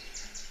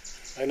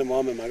 and a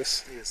mom,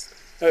 Max. Yes.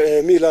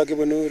 Me like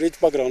rich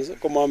backgrounds,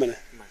 come on.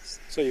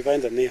 So you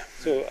find them near.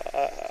 So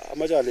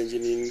I'm a challenge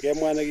in game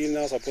one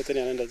again, supporting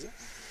another.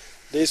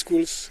 Day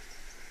schools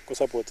go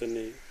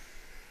supporting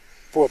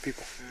poor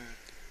people.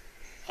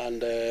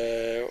 And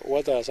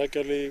what is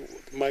actually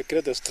my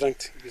greatest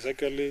strength is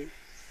actually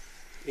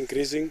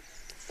increasing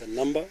the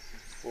number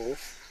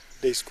of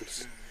day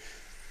schools.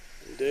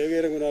 They're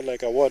getting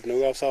like a word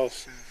now of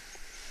South.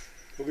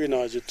 We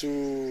know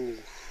to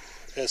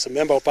as a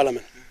member of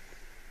parliament.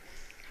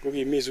 We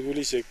give me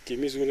schools, give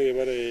me schools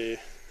about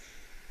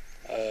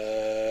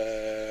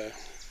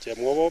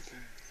Jamwab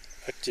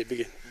actually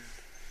begin.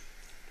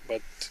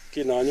 But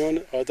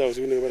Kinanion, I was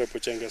going to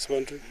Puchanga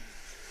secondary,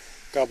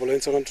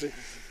 Kabulin secondary,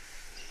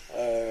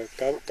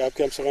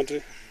 Kapcam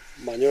secondary,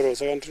 Manoro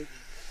secondary,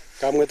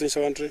 Kamwetin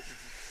secondary,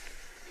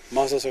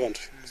 Master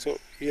secondary. So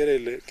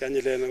here can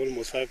you learn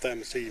almost 5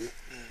 times a year.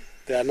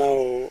 There are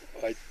now,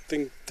 I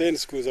think, 10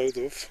 schools out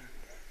of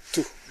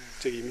 2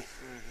 to give me.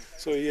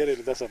 So here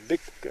that's a big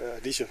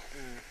addition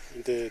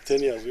in the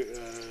 10 years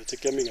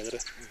chekiaming ajare.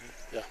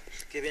 Yeah.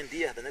 Kevin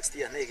Dia the next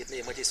year negit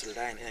ne maji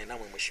suldain ina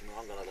namu mheshimiwa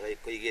wangu na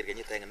ko iger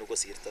kenyit aenge nuko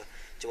sirto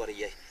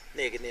chwari yai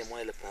negit ne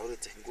moile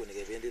priority nguni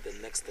kebendi the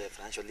next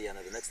financial year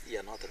na the next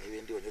year not ni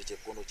wendi onyor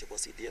chepkondok chebo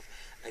CDF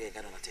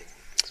agenge na tengu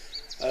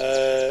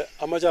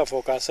amaja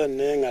focus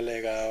ne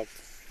ngalekab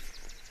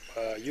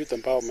youth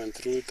empowerment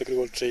through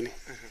technical training.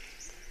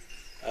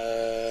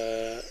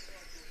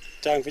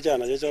 Chang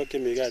vijana checho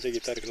kimiga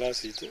chekitar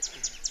classit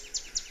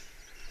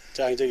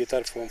chang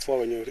chekitar form 4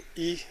 konyor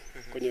E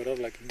konyor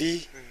like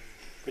D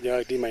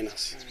konyor D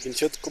minus. In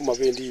short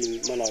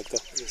komabendi manakto.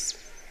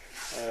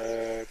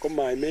 Ko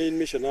my main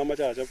mission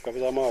amache achop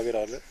kabisa maker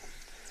ale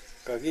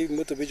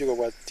kakimutu bichu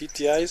kobwa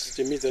TTIs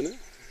chemiten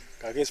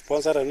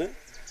kakisponsor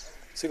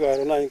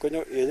sikoron any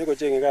yenyo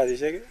kochenge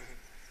kasishek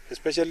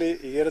especially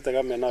igere the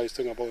government now is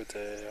talking about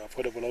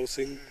affordable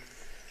housing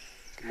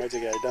kimache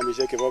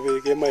keidamishek chebo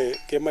biik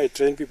kemache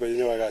train people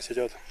yenyo kasishek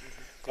choto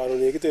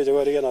karon yekiteche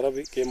korik en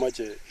Nairobi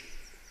kemache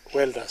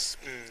welders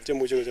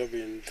chemuche kochop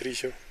in 3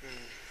 show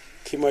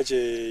kimache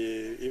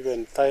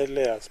even tile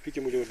layers biik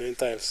chemuche kolen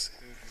tiles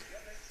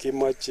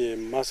kimache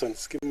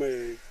masons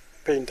kimache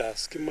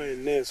painters kimache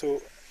ne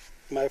so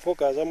my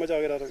focus amache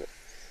aker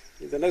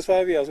in the next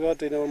 5 years we are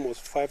training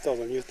almost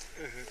 5,000 youth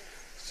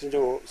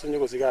sinjo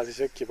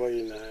kosikasishek chebo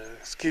in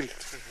skilled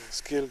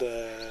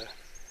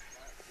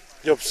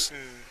jobs.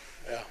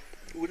 Yeah.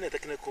 Une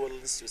technical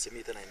institute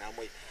miten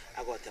Ainamoi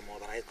akote mo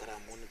barait kora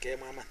mun ke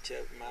mama che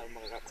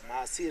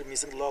ma sir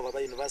missing logo ba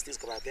universities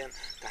kobaten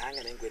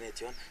kahangen en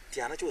kwenet yon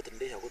tiana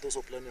chotinde ko to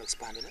so plan to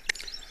expand ne.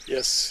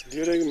 Yes,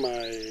 during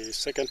my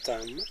second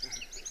term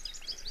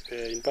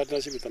in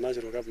partnership with the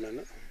national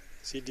government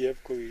CDF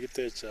ko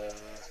kikitech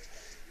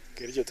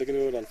Kericho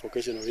Technical and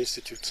Vocational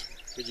Institute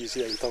which is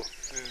here in town.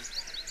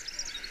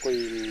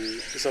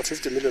 It's a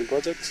 50 million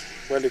project,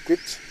 well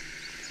equipped.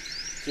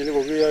 Kini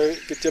ko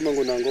kitiema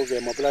ngunango ke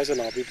mobilize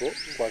na people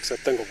for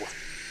accepting ko.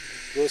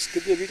 Because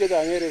kiti bike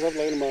ta ngere sab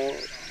like ma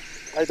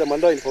aita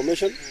manda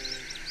information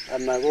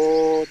and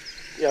go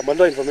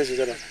manda information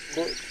jana.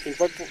 In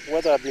fact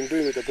what I've been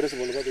doing with the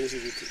principal of the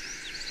institute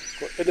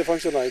the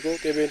function I go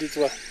ke bendi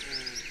twa.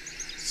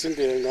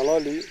 Singe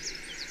ngalali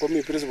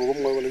komi principal ko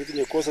mo ko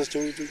kitinye courses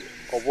chu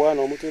obwa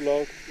no mutu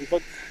lo. In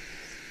fact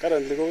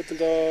currently go to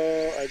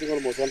I think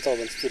almost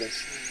 1,000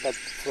 students but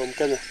from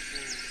Kenya.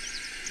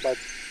 But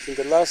in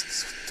the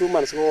last 2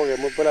 months, we have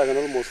mobilized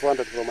almost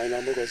 400 from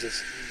Ainamoi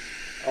courses.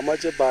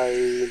 Amache by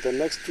the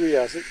next 2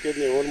 years,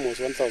 getting almost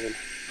 1,000.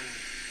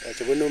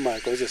 To win my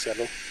courses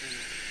alone.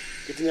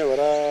 Getting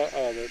other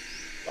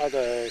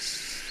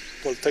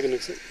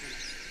polytechnics,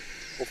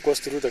 of course,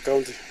 through the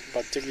county.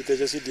 But take it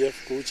as CDF,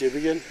 which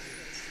begin.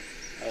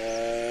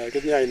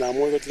 Getting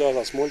Ainamoi got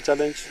a small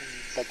challenge,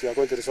 but we are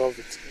going to resolve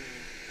it.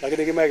 Like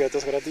they make us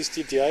this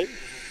TTI,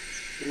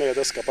 we make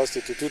us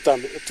capacity to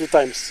 2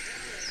 times.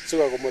 So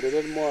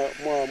accommodate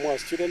more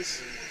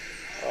students.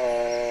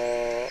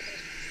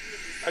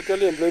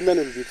 Actually, employment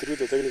will be through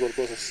the technical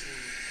courses.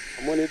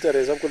 Among it, there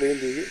is actually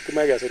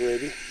Kimaga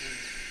Survey.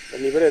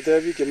 And if there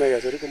is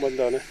Kimaga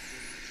Survey,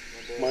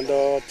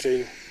 Manda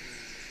training.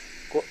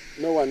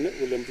 No one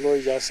will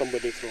employ just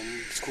somebody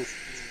from school.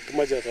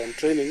 Kimaga from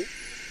training.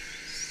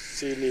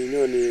 See,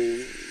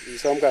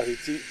 some guys,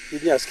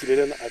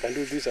 I can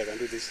do this, I can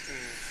do this.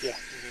 Yeah.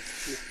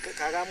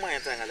 Kagama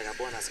entanga le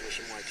bonus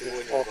mheshimiwa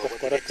chuo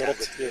correct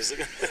yes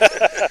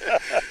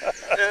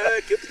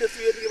kipite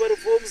tuye ba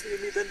reforms ni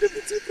meet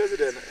deputy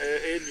president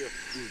enyo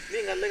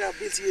ninga le ka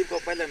bills yi ko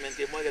parliament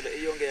e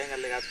mogele yonge yanga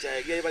le ka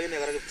chae ye ba ne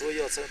kara to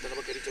yo sa to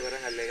ba kericho kara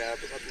ngale ka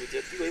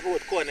atuje ti ko ibo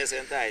ko ne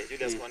sentai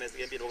Julius Honest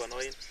ngembi no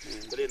noin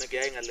ko le ne ke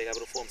yanga le ka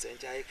reforms en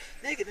chae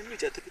ne ke ni mi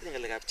chatu pinga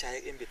le ka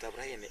chae embi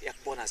tabrahin yak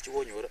bonus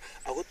chuo nyoro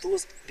ako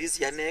tos this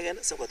ya negen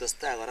sa ko to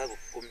sta kara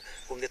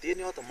ko ngeti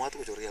ni oto mat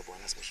ko choria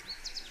bonus mheshimiwa.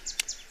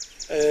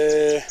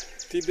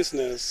 Tea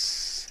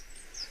business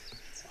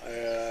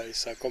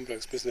is a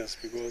complex business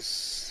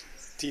because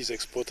tea is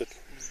exported.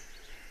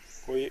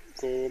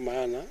 Ko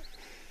maana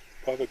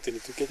affecting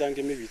to Kenya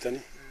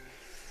vitani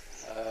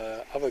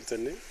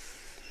affecting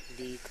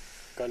the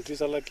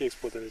countries are like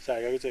exporting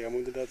China which are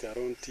moving their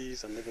own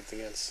teas and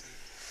everything else.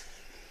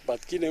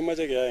 But kine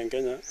macha in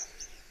Kenya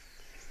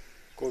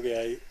ko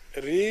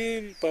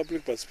real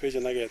public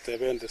participation against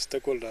the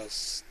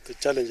stakeholders, the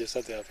challenges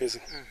that they are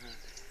facing.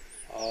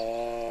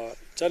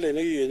 Challenge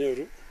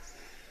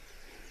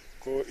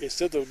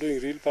instead of doing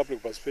real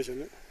public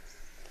participation,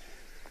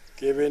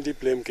 give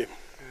blame game.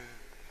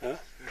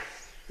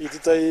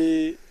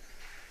 It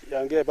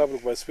young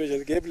public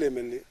participation, give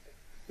blame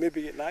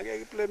maybe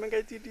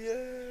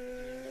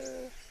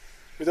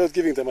without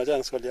giving them a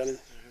chance.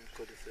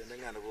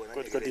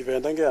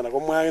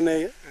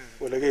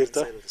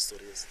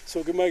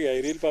 So give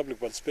a real public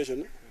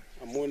participation.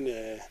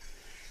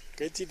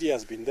 KTD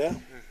has been there.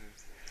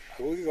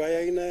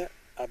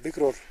 A big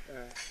role.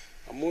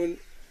 Amun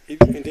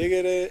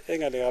integere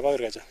engale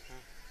abagrecha.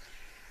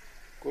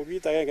 Ko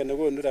kit agenge ne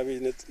konu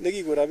rabinik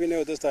nekiko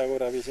rabinik otesta ko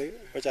rabishek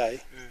ko chai.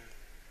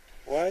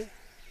 Why?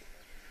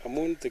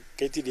 Amun the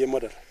KTDA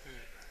model.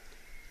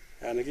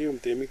 yani kiyum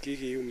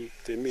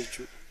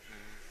temichu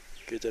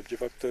kechopchi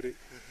factory.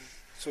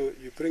 So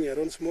you bring your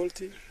own small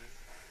tea,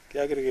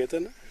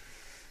 kiaggregate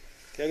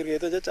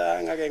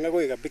chechang agenge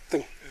koik a big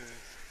thing.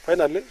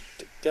 Finally,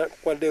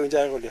 kwaldeun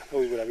chaik kolya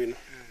koiku rabinik.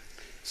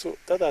 So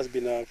that has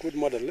been a good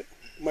model.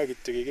 Ma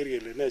kityo keker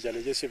kele ne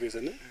challenges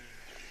chefaceni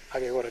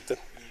ak kekorekten.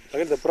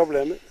 Lakini the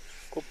problem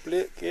ko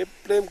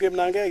blame game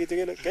nange kityo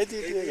kele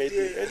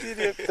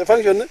KTDA the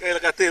function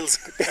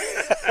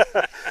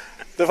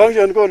the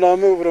function ko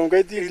name from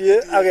KTDA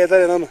ak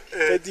ketare nono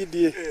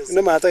KTDA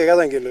ne mata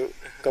kekasan kele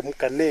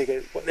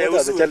kane what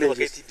are the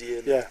challenges.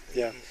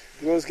 Yeah.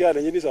 Because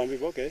some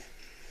people, okay,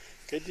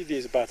 KTDA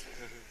is bad.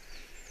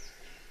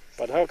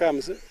 But how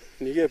comes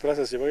you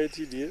process of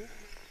KTDA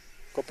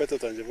compared to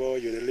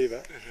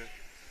Unilever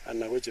and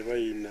now which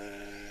in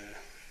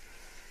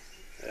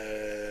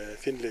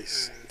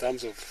Finlays in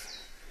terms of,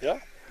 yeah?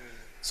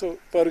 So,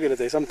 there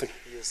is something.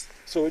 Yes.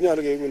 So, we are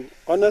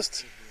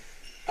honest,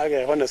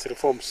 honest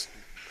reforms.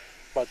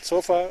 But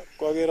so far,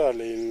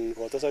 in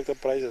water sector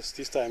prices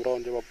this time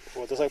around,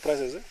 water sector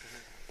prices,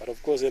 but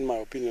of course, in my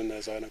opinion,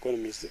 as an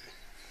economist,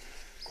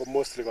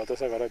 mostly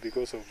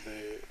because of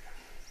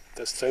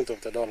the strength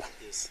of the dollar.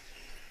 Yes.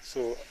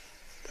 So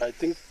I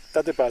think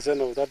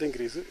 30% of that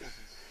increase,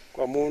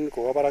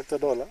 the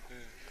dollar,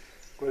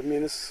 it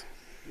means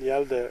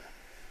 $2.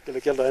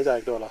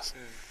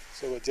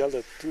 So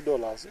the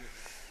 $2,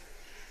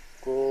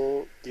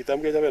 go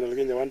kitam ke jabe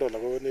nalge $1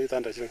 go ne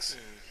 800 shillings.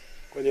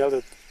 When you have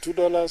the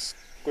 $2,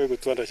 go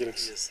 200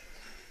 shillings. Yes.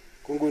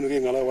 Kungu nuki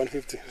ngala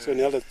 150. So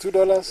you have the $2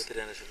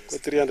 go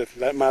 300.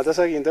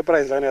 Matasa in the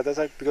price line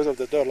because of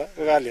the dollar,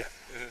 earlier.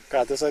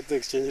 The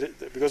exchange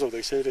rate because of the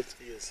exchange rate.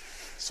 Yes.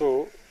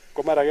 So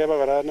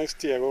Komara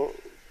next year go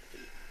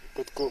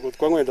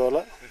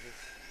 $1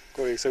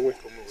 go examine.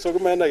 So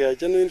Kumanda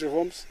genuine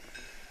reforms,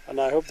 and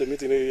I hope the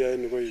meeting area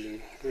in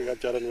going we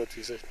capture what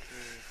we said.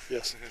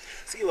 Yes.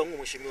 Siki wangu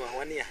mheshimiwa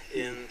wania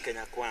in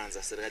Kenya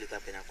Kwanza, serikali ta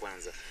Kenya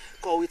Kwanza.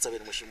 Kwa witsa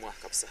ben mheshimiwa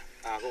kabisa.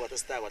 Ko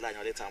batasta wala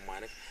nyoleta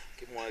mwane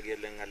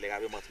kimwagele ngale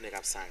gabe matune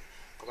kabsang.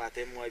 Ko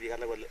bate mwa bi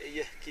kala wala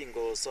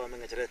kingo so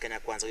mengechere Kenya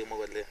Kwanza kimwa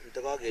wala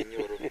ntaka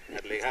genyoru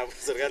ngale gabe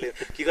serikali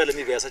kikale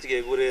mi besa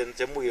chike gure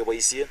chemu ge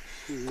boisie.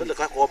 Ko le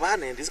ka ko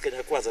bane ndis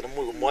Kenya Kwanza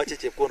mu moche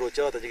chepkondo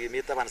chota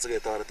chike taban sike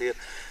torter.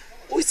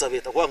 Witsa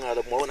bet ko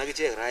ngalo mwa na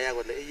kiche raya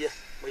wala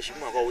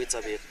mheshimiwa ko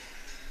witsa bet.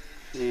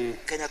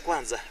 Kenya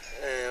Kwanza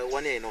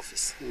wania in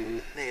office.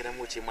 Nera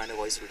muchi mane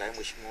ko isulta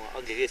mheshimiwa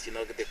angegechi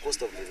no the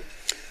cost of living.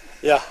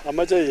 Yeah,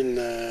 amaja in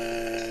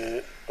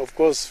of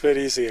course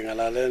very easy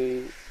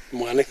ngalalen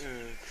mwane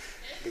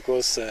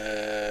because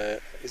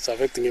it's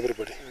affecting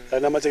everybody.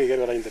 And amaja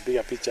get in the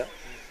bigger picture.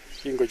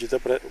 Kingo jita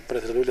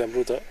President William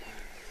Ruto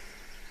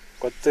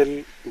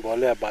kotel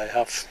bolea by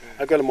half.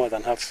 Actually more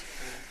than half.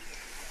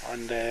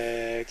 And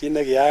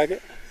kine giage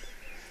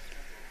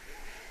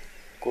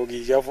ko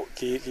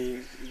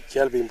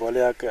kial bin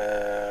bolea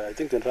I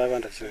think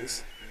 2500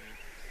 shillings.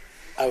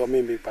 Ago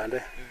mimi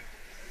pande.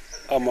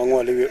 Amangu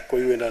ali ko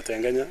yuenda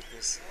Tenganya.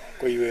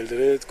 Ko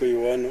yuelderet ko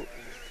yuano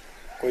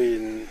ko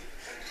in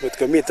but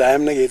commit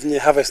time na getinye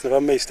harvest na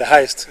maize the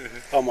highest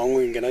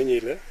amangu ingena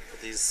nyile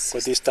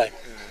for this time.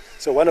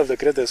 So one of the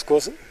greatest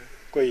cause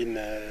ko in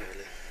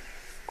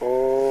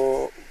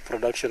ko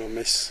production of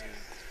maize.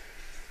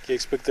 Ki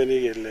expect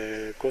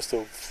any cost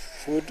of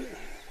food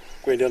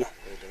kwendana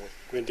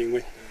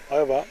kwendingwe.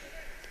 However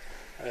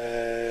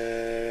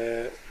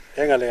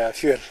engale ya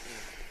fuel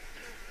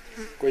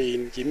ko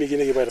in kimi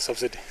kine ki bayar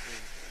subsidy.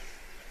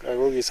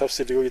 Go gi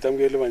subsidy go itam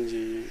gele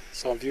manji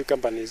some few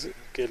companies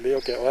kele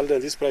okay all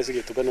this price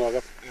get to benwa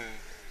gap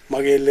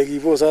magele gi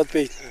bo sat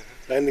pay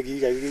lain ki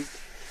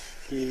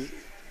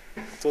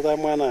to da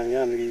mana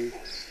yan gi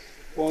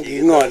won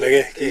gi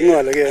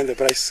ngole ge the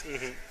price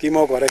ki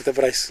mo correct the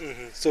price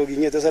so gi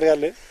ngete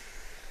serikali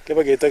ke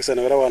ba ge tax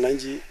na ra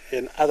wananchi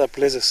in other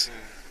places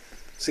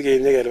sige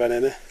nyege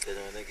banene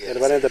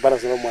the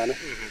balance no mane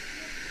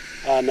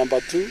number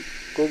 2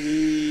 ko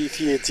gi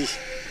VAT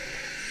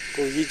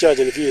ko gi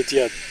charge the VAT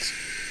at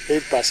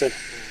 8%.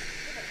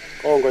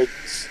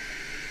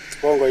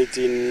 Kongo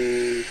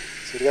itin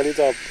serikali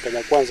ta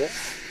Kenya Kwanza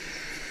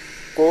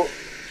ko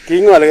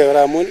kingwale ke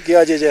ramun ki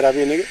aje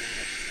rabinik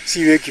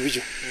siwe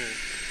kibijo.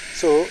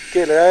 So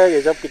kele ya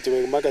ge jap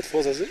kitu market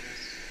forces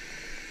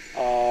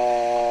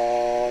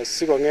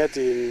siko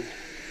ngeti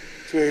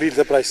to read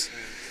the price.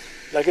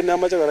 Lakini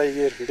amacha kora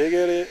iger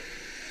ndegere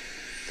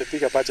the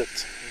bigger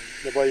budget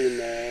the boy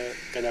in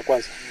Kenya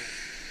Kwanza.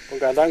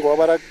 Kongandango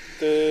barak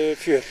the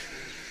fuel.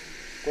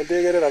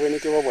 Kontegere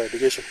rabinik ko for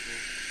education.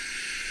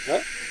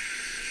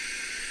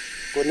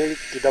 Kone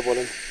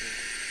kidabolen.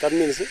 That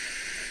means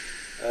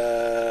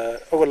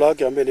overall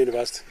Gambia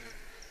University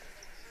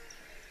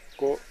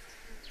ko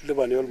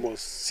Libani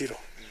almost zero.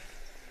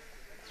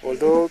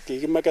 Although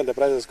kiki market the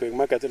prices going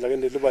market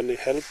lakini Libani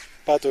help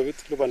part of it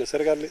Libani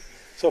serikali.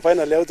 So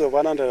finally out of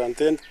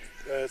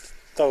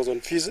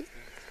 110,000 fees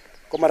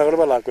komara ko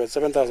bala ko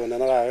 7,000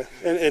 in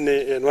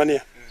 1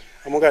 year.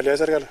 Amuga le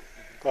serikali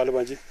ko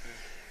Libani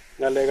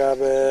ngalega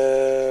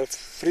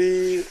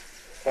free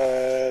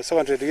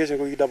secondary education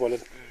ko double.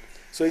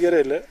 So igere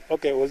ile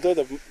okay, although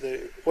the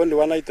only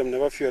one item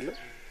never fuel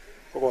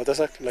ko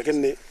kotesak,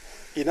 lakini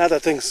in other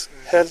things,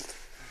 health,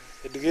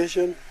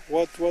 education,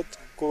 what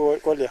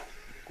kolya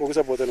ko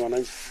supporten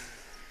wananchi.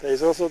 There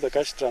is also the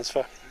cash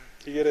transfer.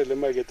 Igere ile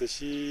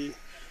mageteshi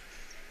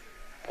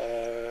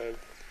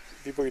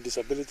people with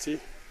disability,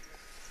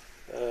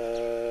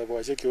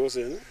 boishe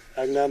kiosen,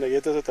 ak nane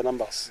getese the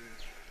numbers.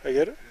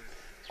 Igere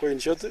ko in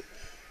short,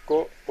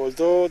 ko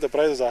although the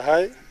prices are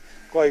high,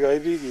 ko I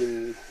big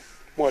in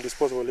more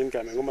disposable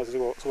income,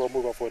 so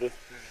move afford it.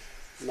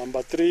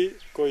 Number 3,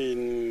 go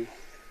in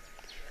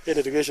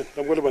education.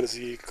 I'm going to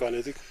see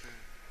kinetic.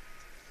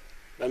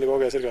 Then go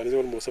get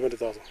almost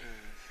 70,000.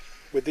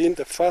 Within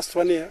the first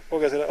 1 year, go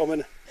get how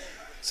many?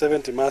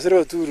 70.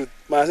 Master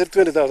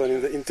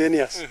 20,000 in 10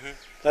 years.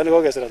 Then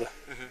go get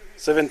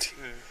 70.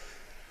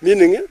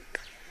 Meaning,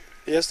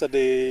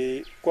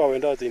 yesterday, I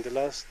went out in the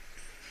last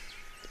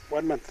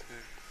 1 month.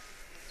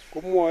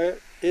 Come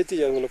 8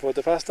 teachers for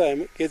the first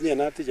time, get me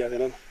an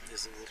teacher.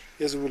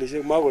 Yes, we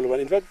will marvel.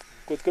 In fact,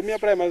 could come here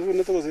primary school,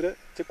 not to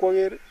check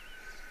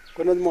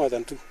not more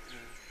than 2.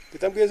 The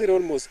time is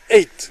almost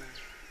 8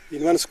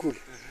 in one school.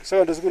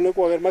 So the school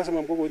no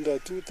maximum go into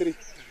 2, 3.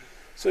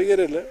 So you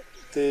get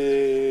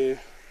the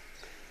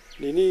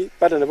Nini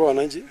pattern of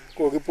Ananji,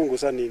 go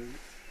Gipungusan in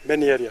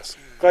many areas.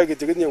 Quite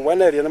get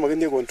one area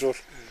and control,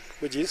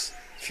 which is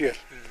fear.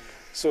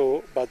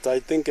 So, but I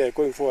think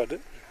going forward,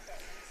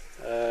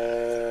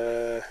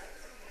 the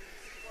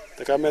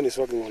government is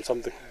working on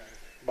something.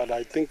 But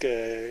I think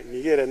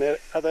Nigeria and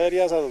other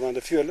areas other than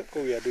the fuel,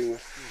 we are doing well.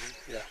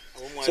 Yeah.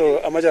 So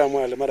Amaja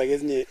Mwale, Mara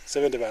gets me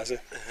 70%.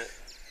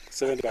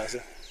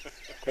 70%.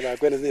 Because I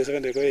went in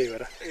 70 go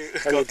over.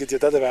 I will get you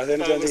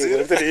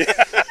 30%.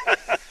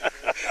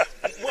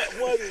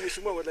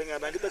 Mheshimiwa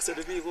Langat angitaka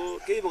sasa ko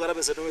keibo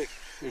karabe sasa week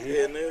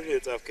en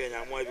emet ab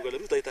Kenya mwa biko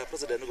rutoitab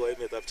president ko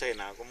emet ab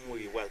China ko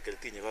mui wa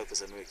keltinye ka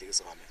pesa week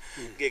kisome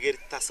geger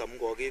tasam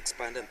go ge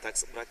expanded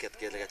tax bracket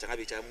kele ka changa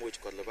bicha much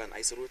ko liban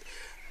aisurut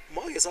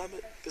mo ge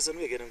some pesa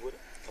week en ngoro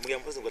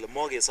amgem pesa ko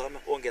mo ge some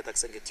onge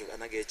tax ngetyo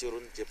ana ge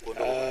churun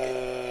chepkondo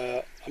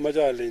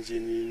amaja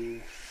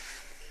lenjini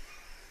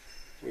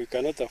we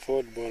cannot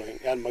afford borrowing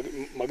and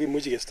magi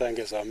much ge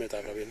stange some ta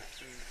rabina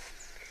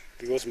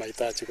because my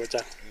touch ko cha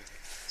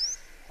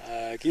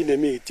kine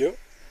mi kityo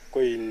ko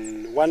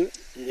in one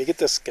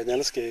yekites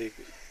Kenyans ke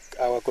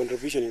our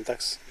contribution in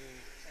tax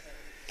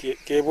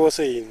ke bose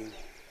in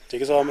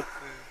chekisome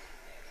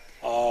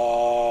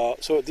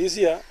so this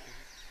year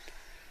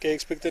ke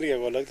expected to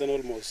collect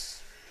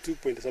almost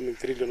 2.something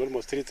trillion,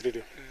 almost 3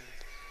 trillion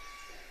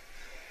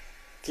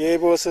ke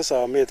bose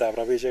samet ab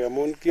rabishek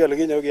amun kiyole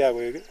kinyo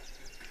kiakoek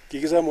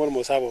kikisome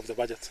almost half of the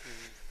budget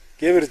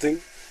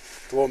everything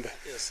tuombe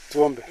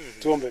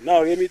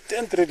now give me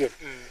 10 trillion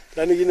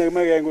lani kine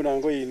mage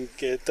ngunan ko in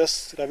ke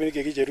tas rabinik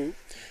ke kicheru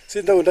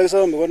sinda unda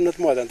kisome ko not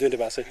more than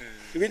 20%.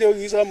 Video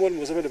kisome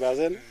almost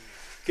 70%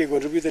 ke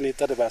contribute in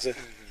 30%.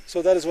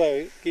 So that is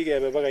why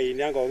kikebe baka in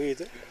yang ko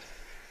kit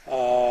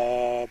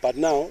but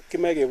now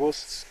kimege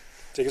boss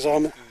che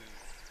kisome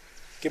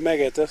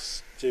kimege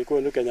tas che ko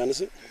nu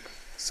Kenyans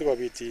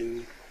sikobit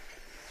in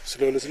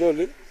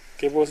slowly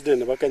ke boss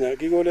den ba Kenya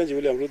kikolenji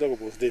William Ruto ko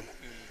boss den.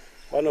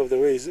 One of the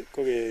ways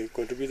ko ke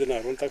contribute in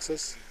our own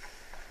taxes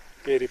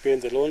ke repay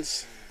the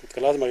loans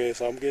lazima ke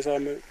some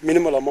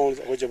minimal amounts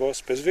which about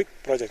specific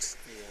projects.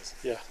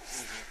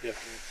 Yes. Yeah.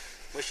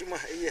 Mheshimiwa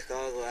iye ka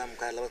am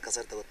kala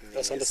kasarta got ni.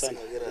 Asante sana.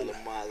 Ngira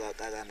lama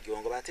ka kan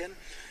kiwango baten.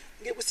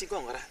 Ngebusi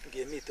ngongora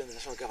ngemite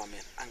national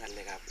government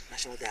angalega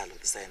national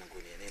dialogue design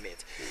nguni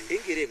emet.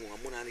 Ingire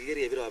ngamuna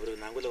ngire biro abiro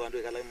nangole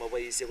bantu kala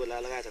maboyise ko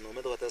lala kacha no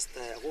meto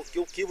testa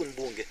ko kibun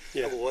bunge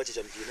ko wachi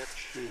chamjinet.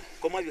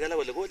 Ko mabi kala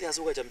wale ko ya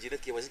suka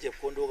chamjinet ke wasi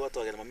chepkondo ko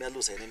to ke mamia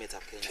lusa emet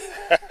ab Kenya.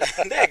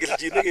 Ndegil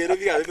jine ke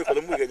rubi ka be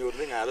ko mu ke nyor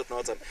ngalot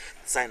notan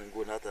design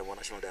nguni nata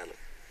national dialogue.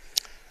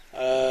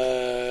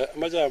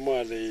 Maja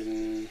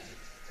mwale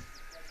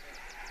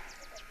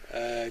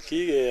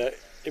he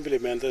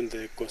implemented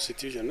the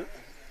constitution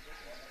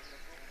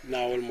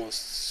now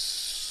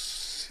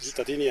almost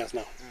 13 years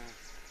now.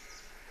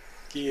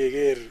 He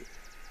gave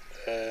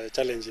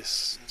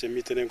challenges to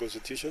meet the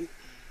constitution.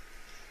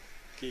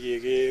 He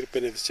gave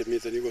benefits to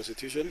meet the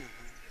constitution.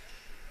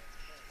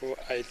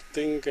 I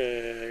think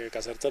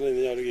Kasartan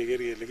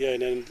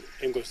and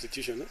the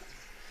constitution.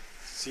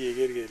 See,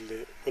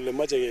 the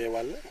much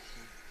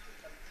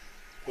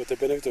with the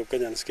benefit of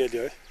Kenyan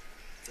schedule.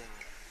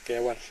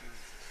 Well,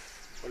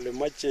 only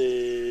much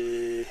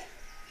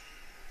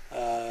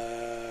of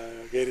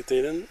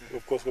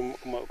course, come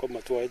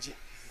to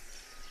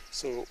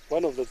so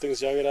one of the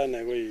things we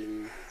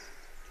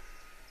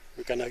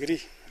can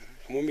agree,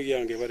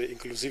 very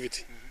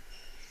inclusivity.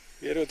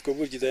 Here at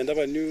Kobuchi, the end of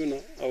a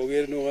new, our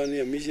girl no one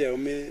near Misha,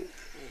 me,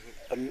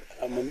 a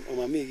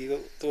mammy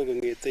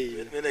talking a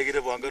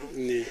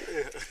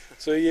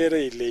so here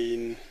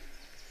in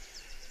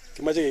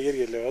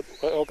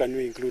how can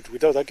we include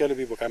without actually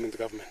people coming to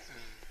government?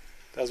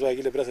 That's why I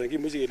give the president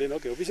give music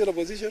okay official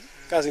opposition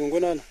casting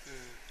going on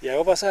ya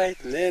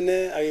oversight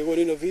ne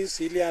akekonin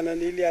office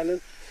ilianan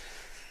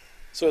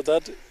so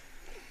that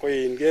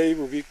koin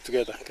keibu biik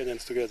together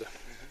Kenyans together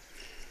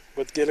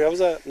but kele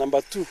kabisa number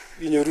 2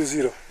 inyoru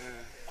 0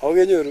 ako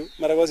kenyoru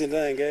mara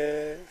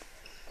kosindanenge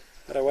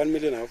mara 1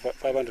 million au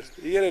 500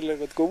 ikere ile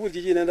kot kobur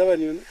chichi inenda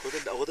banyun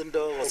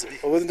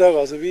akotindoi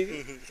kasubik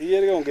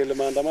ikere kong kele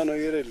maandamano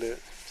ikere ile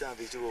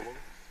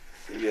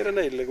ikere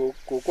na ile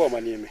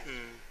kokwamani emet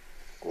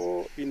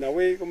ko in a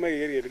way komoe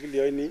keker kele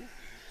kilioini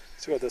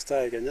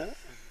sikotestai Kenya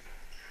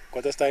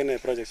kotestai ine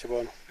project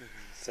chebo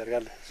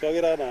serikali so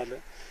akere ale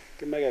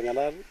kimoe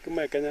keng'alal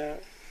kimoe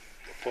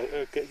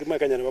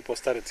Kenya nebo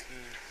posterity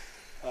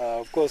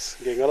of course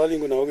ngeng'ololi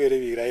nguno kokere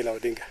biik Raila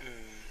Odinga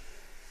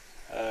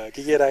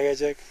kikere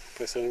akechek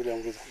President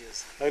William Ruto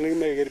lakini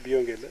kimoe keker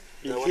beyond kele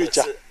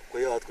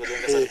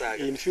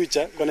in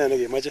future ko ne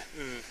nekemoche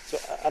so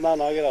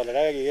anan akere ale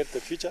kaikai keker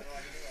the future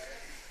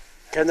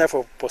Kenya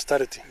for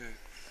posterity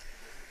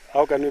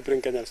how can we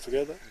bring Kenyans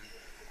together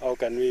how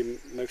can we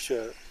make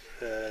sure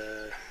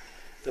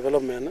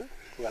development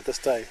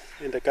kokatestai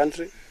in the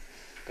country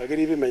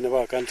kakirib imeny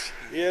nebo country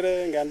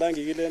ikere ngandan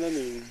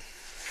kikilenen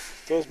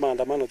tos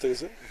maandamano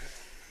tegese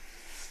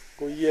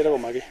ko ikere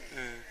komaki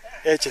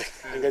echek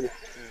en Kenya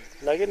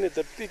lakini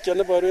the picture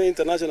neboru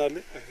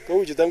internationally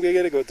kou chutam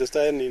kekere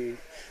kotestai en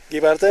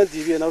kibarta en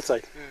TV en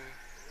outside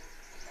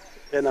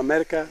en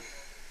America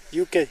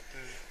UK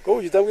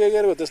kou chutam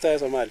kekere kotestai en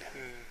Somalia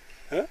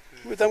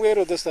chutam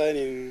kekere kotestai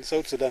en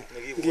South Sudan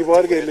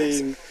ngibor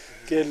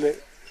kele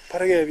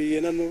parake biik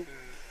en ano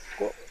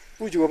ko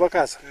uchu kobo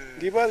kasa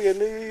ngibor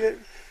kele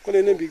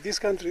kolenen biik this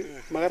country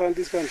makaran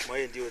this country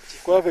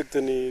ko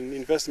affecteni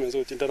investments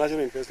or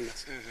international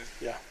investments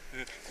yeah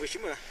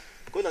Mheshimiwa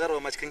kole karo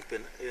match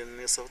kingpin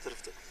en South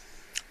Rift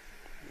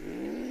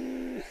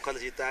kole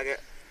chito age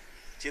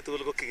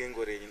chitugul ko kigen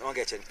korenyin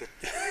ongecheng pin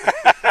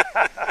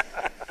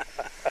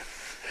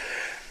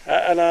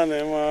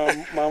anane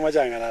mamache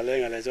ang'alale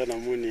ng'alechon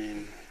amun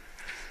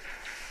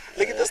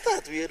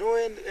lekitestai tuyet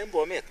en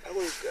Bomet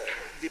akoi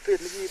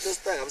debate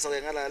nekitestai kabisa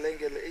keng'alalen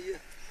kele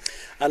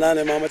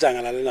anane mamache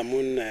ang'alalen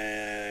amun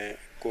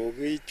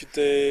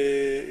kokichute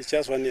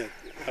just 1 year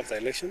after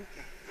election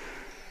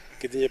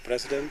kitinye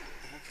president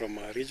from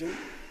our region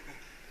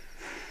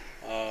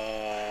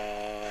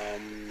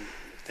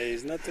there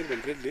is nothing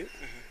completely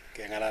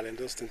keng'alalen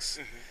those things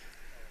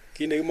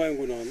kit nekimoe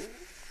ngunon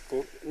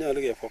ko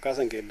nyolu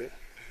kefocusen kele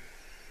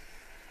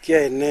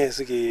kiyoe ne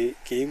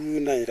sikeibu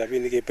nany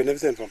rabinik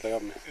kebenefiten from the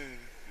government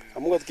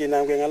amun kot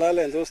kinam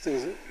keng'alalen those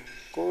things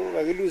ko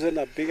kakilusen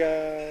a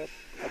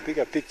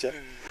bigger picture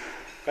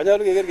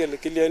kanyolu keker kele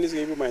kilioni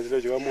sikeibu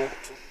maendeleo chekamwa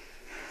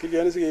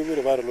kilioni sikeibu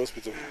referral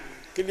hospital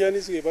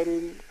kilioni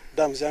sikeborun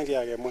dams chan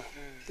kiyakemwa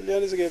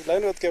kilioni sikeibu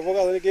lakini kot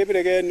kefocusen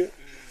kebireke en yu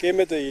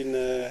kemete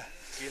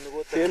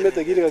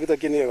kit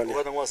nekakitokyinike kole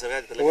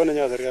kokon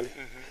nenyo serikali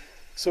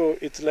so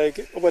it's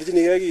like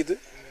oborchinigei kit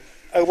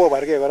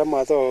akobobargei kora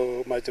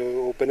mato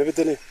macho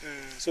benefitene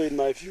so in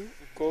my view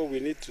we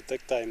need to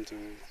take time to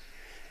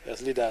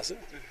as leaders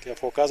to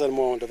focus on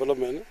more on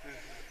development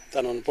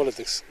than on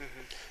politics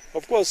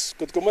of course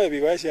could come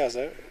be wise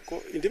siasa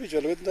ko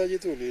individual kotindoi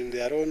chitugul in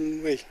their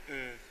own way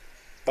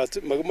but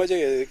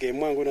makimache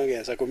kemwa nguno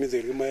kesa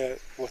community kimae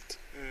what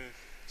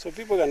so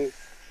people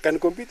can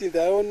compete in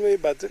their own way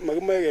but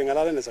makimae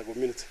keng'alalen as a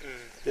community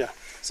yeah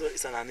so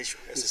it's an issue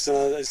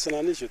it's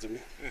an issue to me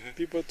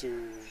people to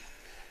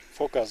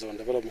focus on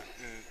development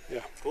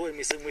yeah ko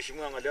mising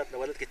mheshimiwa ngaliot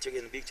nebo let kityo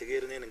en biik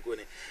chekeren en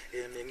nguni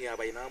en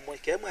yaba Ainamoi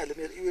kemwa ile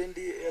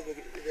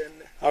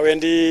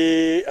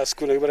awendi a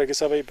school nekibare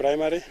Kisabei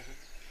primary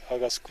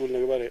ak a school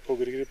nekibare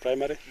Ogirgiri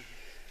primary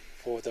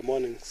for the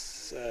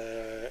mornings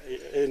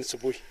in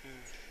subui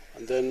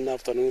and then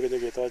afternoon kenye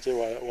ketoche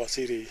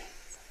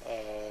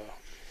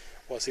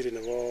wasiri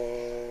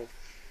nebo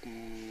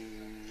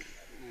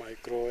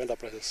micro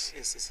enterprises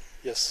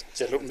yes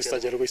Mr.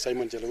 Jelugui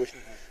Simon Jelugui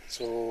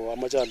so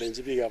amache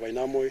alenji biikab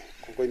Ainamoi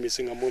kongoi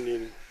mising amun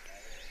in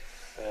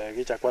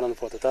kichakwanan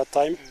for the third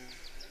time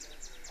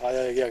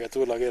ayae kiy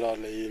agetugul aker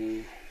ale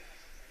in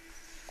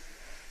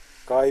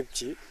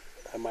kaibchi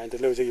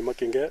maendeleo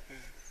chekimokyingei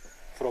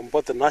from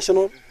both the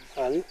national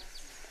and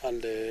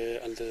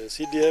the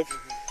CDF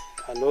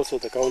and also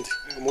the county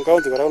amun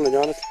county kora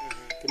nenyonet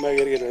kimoe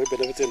keker kele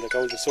benefit in the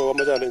county so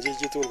amache alenji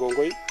chitugul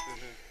kongoi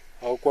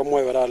ako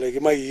kwamwoe kora ale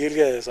kimoe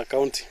kikilgei as a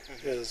county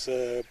as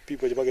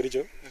people chebo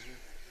Kericho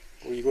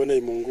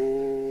kokikonech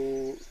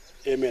Mungu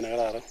emet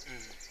nekararan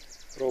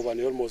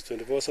roboni almost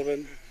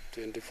 24/7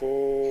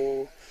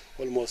 24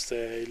 almost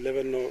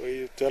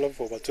 12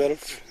 over 12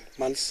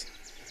 months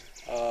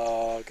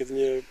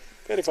kitinye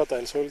very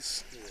fertile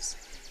soils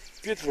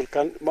beautiful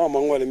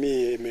mamang'u ale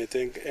mi emet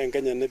en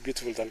Kenya ne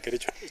beautiful than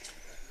Kericho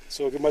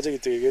so kimache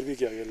kityo keker biik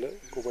kele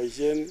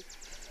koboisien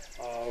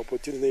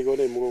opportunity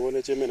nekikonech Mungu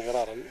kokonech emet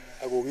nekararan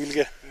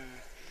akokilgei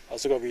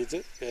asikobit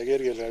keker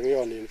kele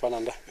kakiyonin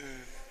bananda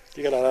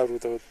kikararan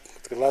Ruto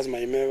lazima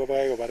ime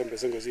kobakai kobarin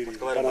besen kosir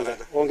bananda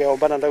ongeon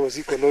bananda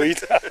kosir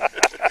koloit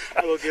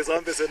Okay, so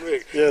I'm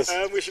besenwek. Yes.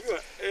 Mheshimiwa,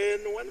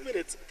 in 1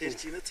 minute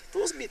terchinet.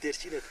 Tos mi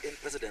terchinet in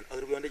president ak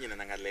rubiondenyin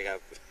nang ngalekab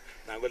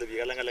nangole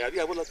biik alak ngalekab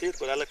biik bolotet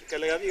ko alak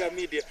ngalekab biikab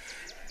media.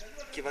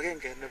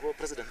 Kibagenge nebo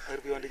president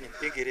ak rubiondenyin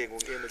en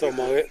kerengung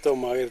en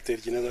tomo aker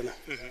terchinet ane.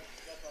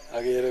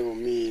 Akere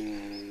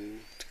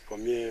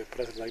komie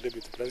president ak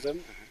deputy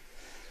president.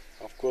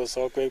 Of course,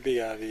 akwek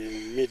biikab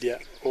media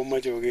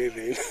komoche koker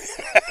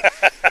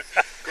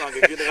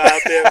Kongen kit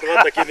nekateb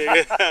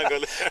kotokyinigei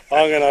kole.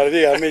 Angen ale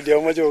biikab media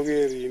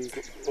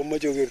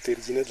komoche koker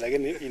terchinet,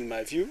 lakini in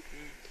my view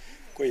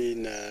ko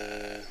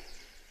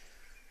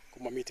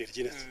komomi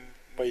terchinet.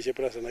 Boisie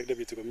president ak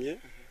deputy komie.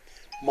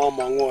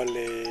 Mamang'u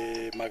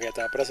ale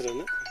maketab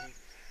president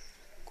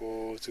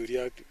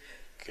kosuryo ak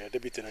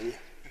deputy nenyin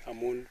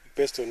amun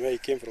based on where he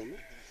came from,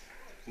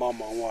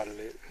 mamang'u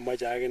ale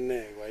moche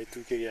akine koyai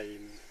tuguk chekiyai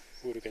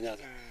Uhuru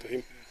Kenyatta to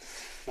him.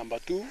 Number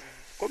 2,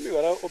 komi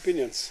kora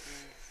opinions.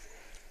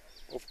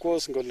 Of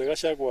course, ngole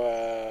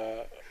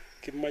Gachagua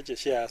kimache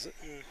shares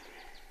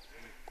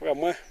ko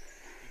kamwa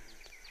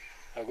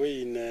ako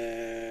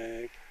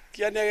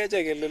kiyani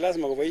akechek kele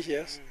lazima kobois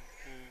shares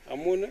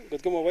amun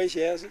ngot ko mobois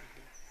shares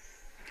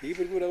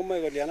kikibir kura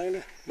komoe kolyan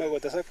akine moe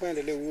kotesak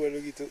maendeleo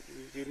kou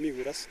kimi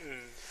kuras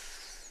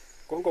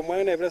ko ngomwa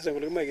akine president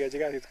kole kimoe keyochi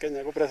kasit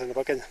Kenya ko president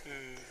nebo Kenya.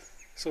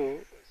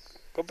 So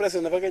ko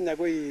president nebo Kenya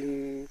ko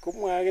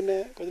komwa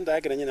akine kotindoi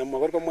haki nenyin amun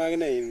makor komwa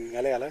akine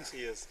ng'alek alak.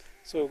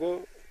 So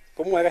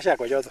komwae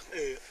Gachagua choto.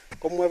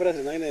 Komwae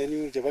president akine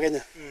nenyin chebo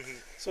Kenya.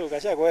 So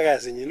Gachagua koyai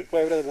kasinyin,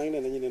 koyai president akine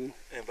nenyin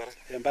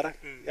en barak.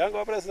 Yan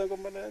ko president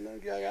komale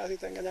kiyai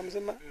kasit en Kenya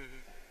mzima.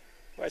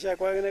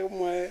 Gachagua akine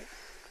komwae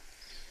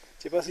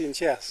chebo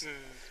shares.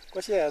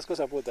 Ko shares ko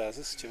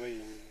supporters chebo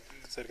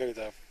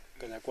serikalitab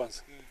Kenya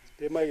Kwanza.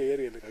 Kemoe keker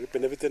kele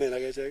kakibenefitenen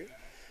akechek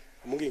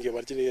amun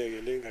kingeborchinigei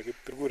kele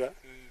kakibir kura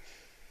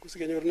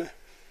kusikenyor ne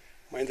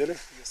maendeleo.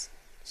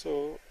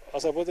 So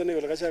asupporteni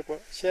kole Gachagua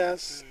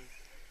shares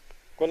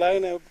kola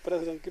akine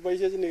president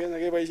kiboisiechin Kenya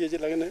keboisiechi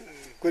lakini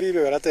koribe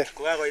kora ter.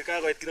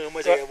 Kakoit kit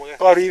nemoche kemwa.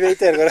 Koribe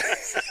ter kora.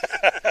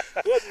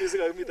 Kot mising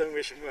kakimiten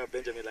Mheshimiwa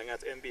Benjamin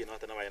Langat MP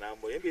noton nebo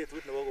Ainamoi. En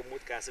betut nebo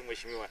komut kasi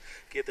Mheshimiwa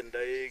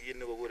ketindoi kit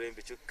nekokure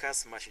bichu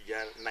kas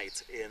Mashujaa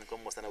night en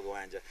komosta nebo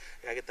kiwanja.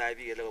 Kakitach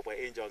biik kele kobwa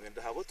en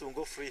chongindo ako tun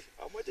ko free.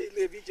 Amoche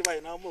ile biik chebo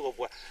Ainamoi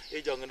kobwa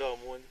en chongindo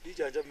amun biik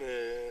chon chome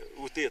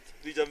utet,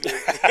 biik chome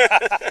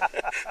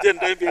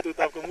tiendo en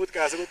betutab komut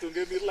kasi ko tun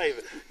kemi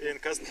live en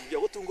kas TV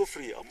ako tun ko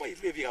free. Amoche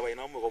ile biikab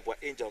Ainamoi kobwa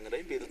en chongindo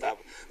en betutab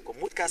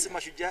komut kasi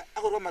Mashujaa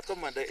ako romat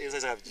komanda en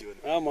saisab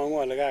jioni.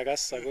 Amang'u ale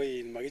kakas ako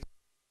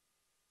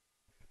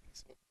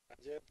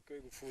jet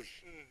koiku full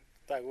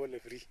tai kole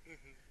free.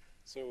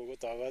 So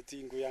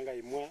kotokotin kou yan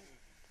kaimwa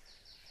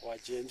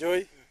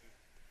wachienjoy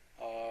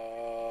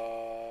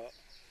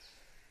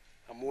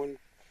amun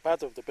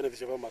part of the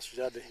benefits of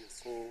Mashujaa Day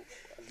ko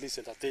at least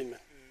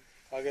entertainment.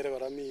 Akere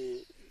kora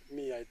mi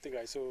I think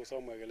I saw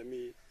somewhere kele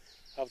mi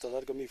after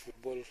that komi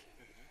football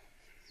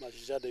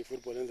Mashujaa Day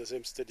football in the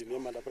same stadium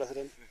yema the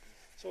president.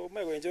 So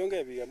mae ko enjoy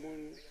nge biik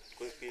amun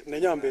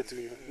nenywan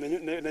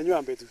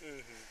betut.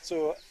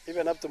 So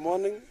even up to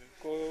morning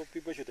ko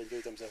people should enjoy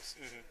themselves.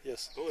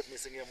 Yes. Kot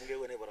mising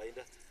mungekone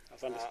boroindo.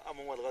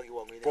 Among'u ale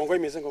kakiwang'u. Kongoi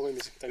mising.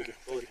 Thank you.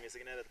 Kot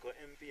mising inendet ko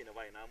MP nebo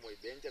Ainamoi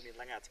Benjamin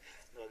Langat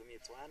nekakimi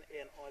tuan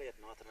en oret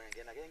noton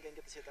agenge en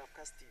ketesietab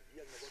Kass TV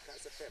ak nebo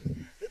Kass FM.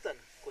 Niton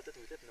ko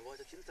tetutiet nebo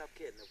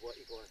chopchinetabgei nebo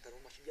igorta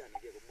nebo Mashujaa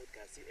nekiyoe komut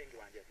kasi en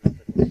kiwanjet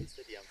noton nebo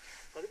stadium.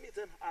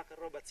 Kakimiten ak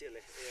Robert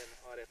Siele en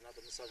oret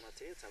noton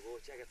muswoknotet ako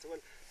chi age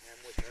tugul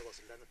nemuch koyai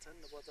kosulda niton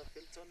neboto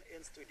Filton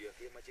en studio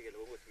kemoche kele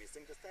kongot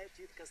mising testai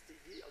pchit Kass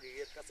TV ak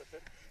iker Kass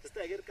FM,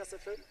 testai iker Kass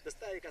FM,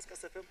 testai ikas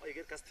Kass FM ak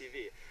iker Kass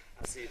TV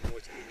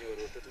asimuch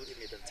inyoru tetutik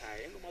miten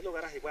tai. En komalo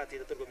kora ibwat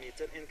ile tor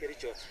komiten en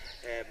Kericho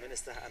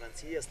minister anan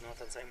CS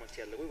noton Simon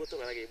Chelle. Koi kotor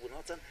kora keibu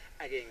noton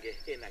agenge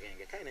en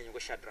agenge. Kainenyu ko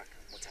Shadrack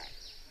Mutai.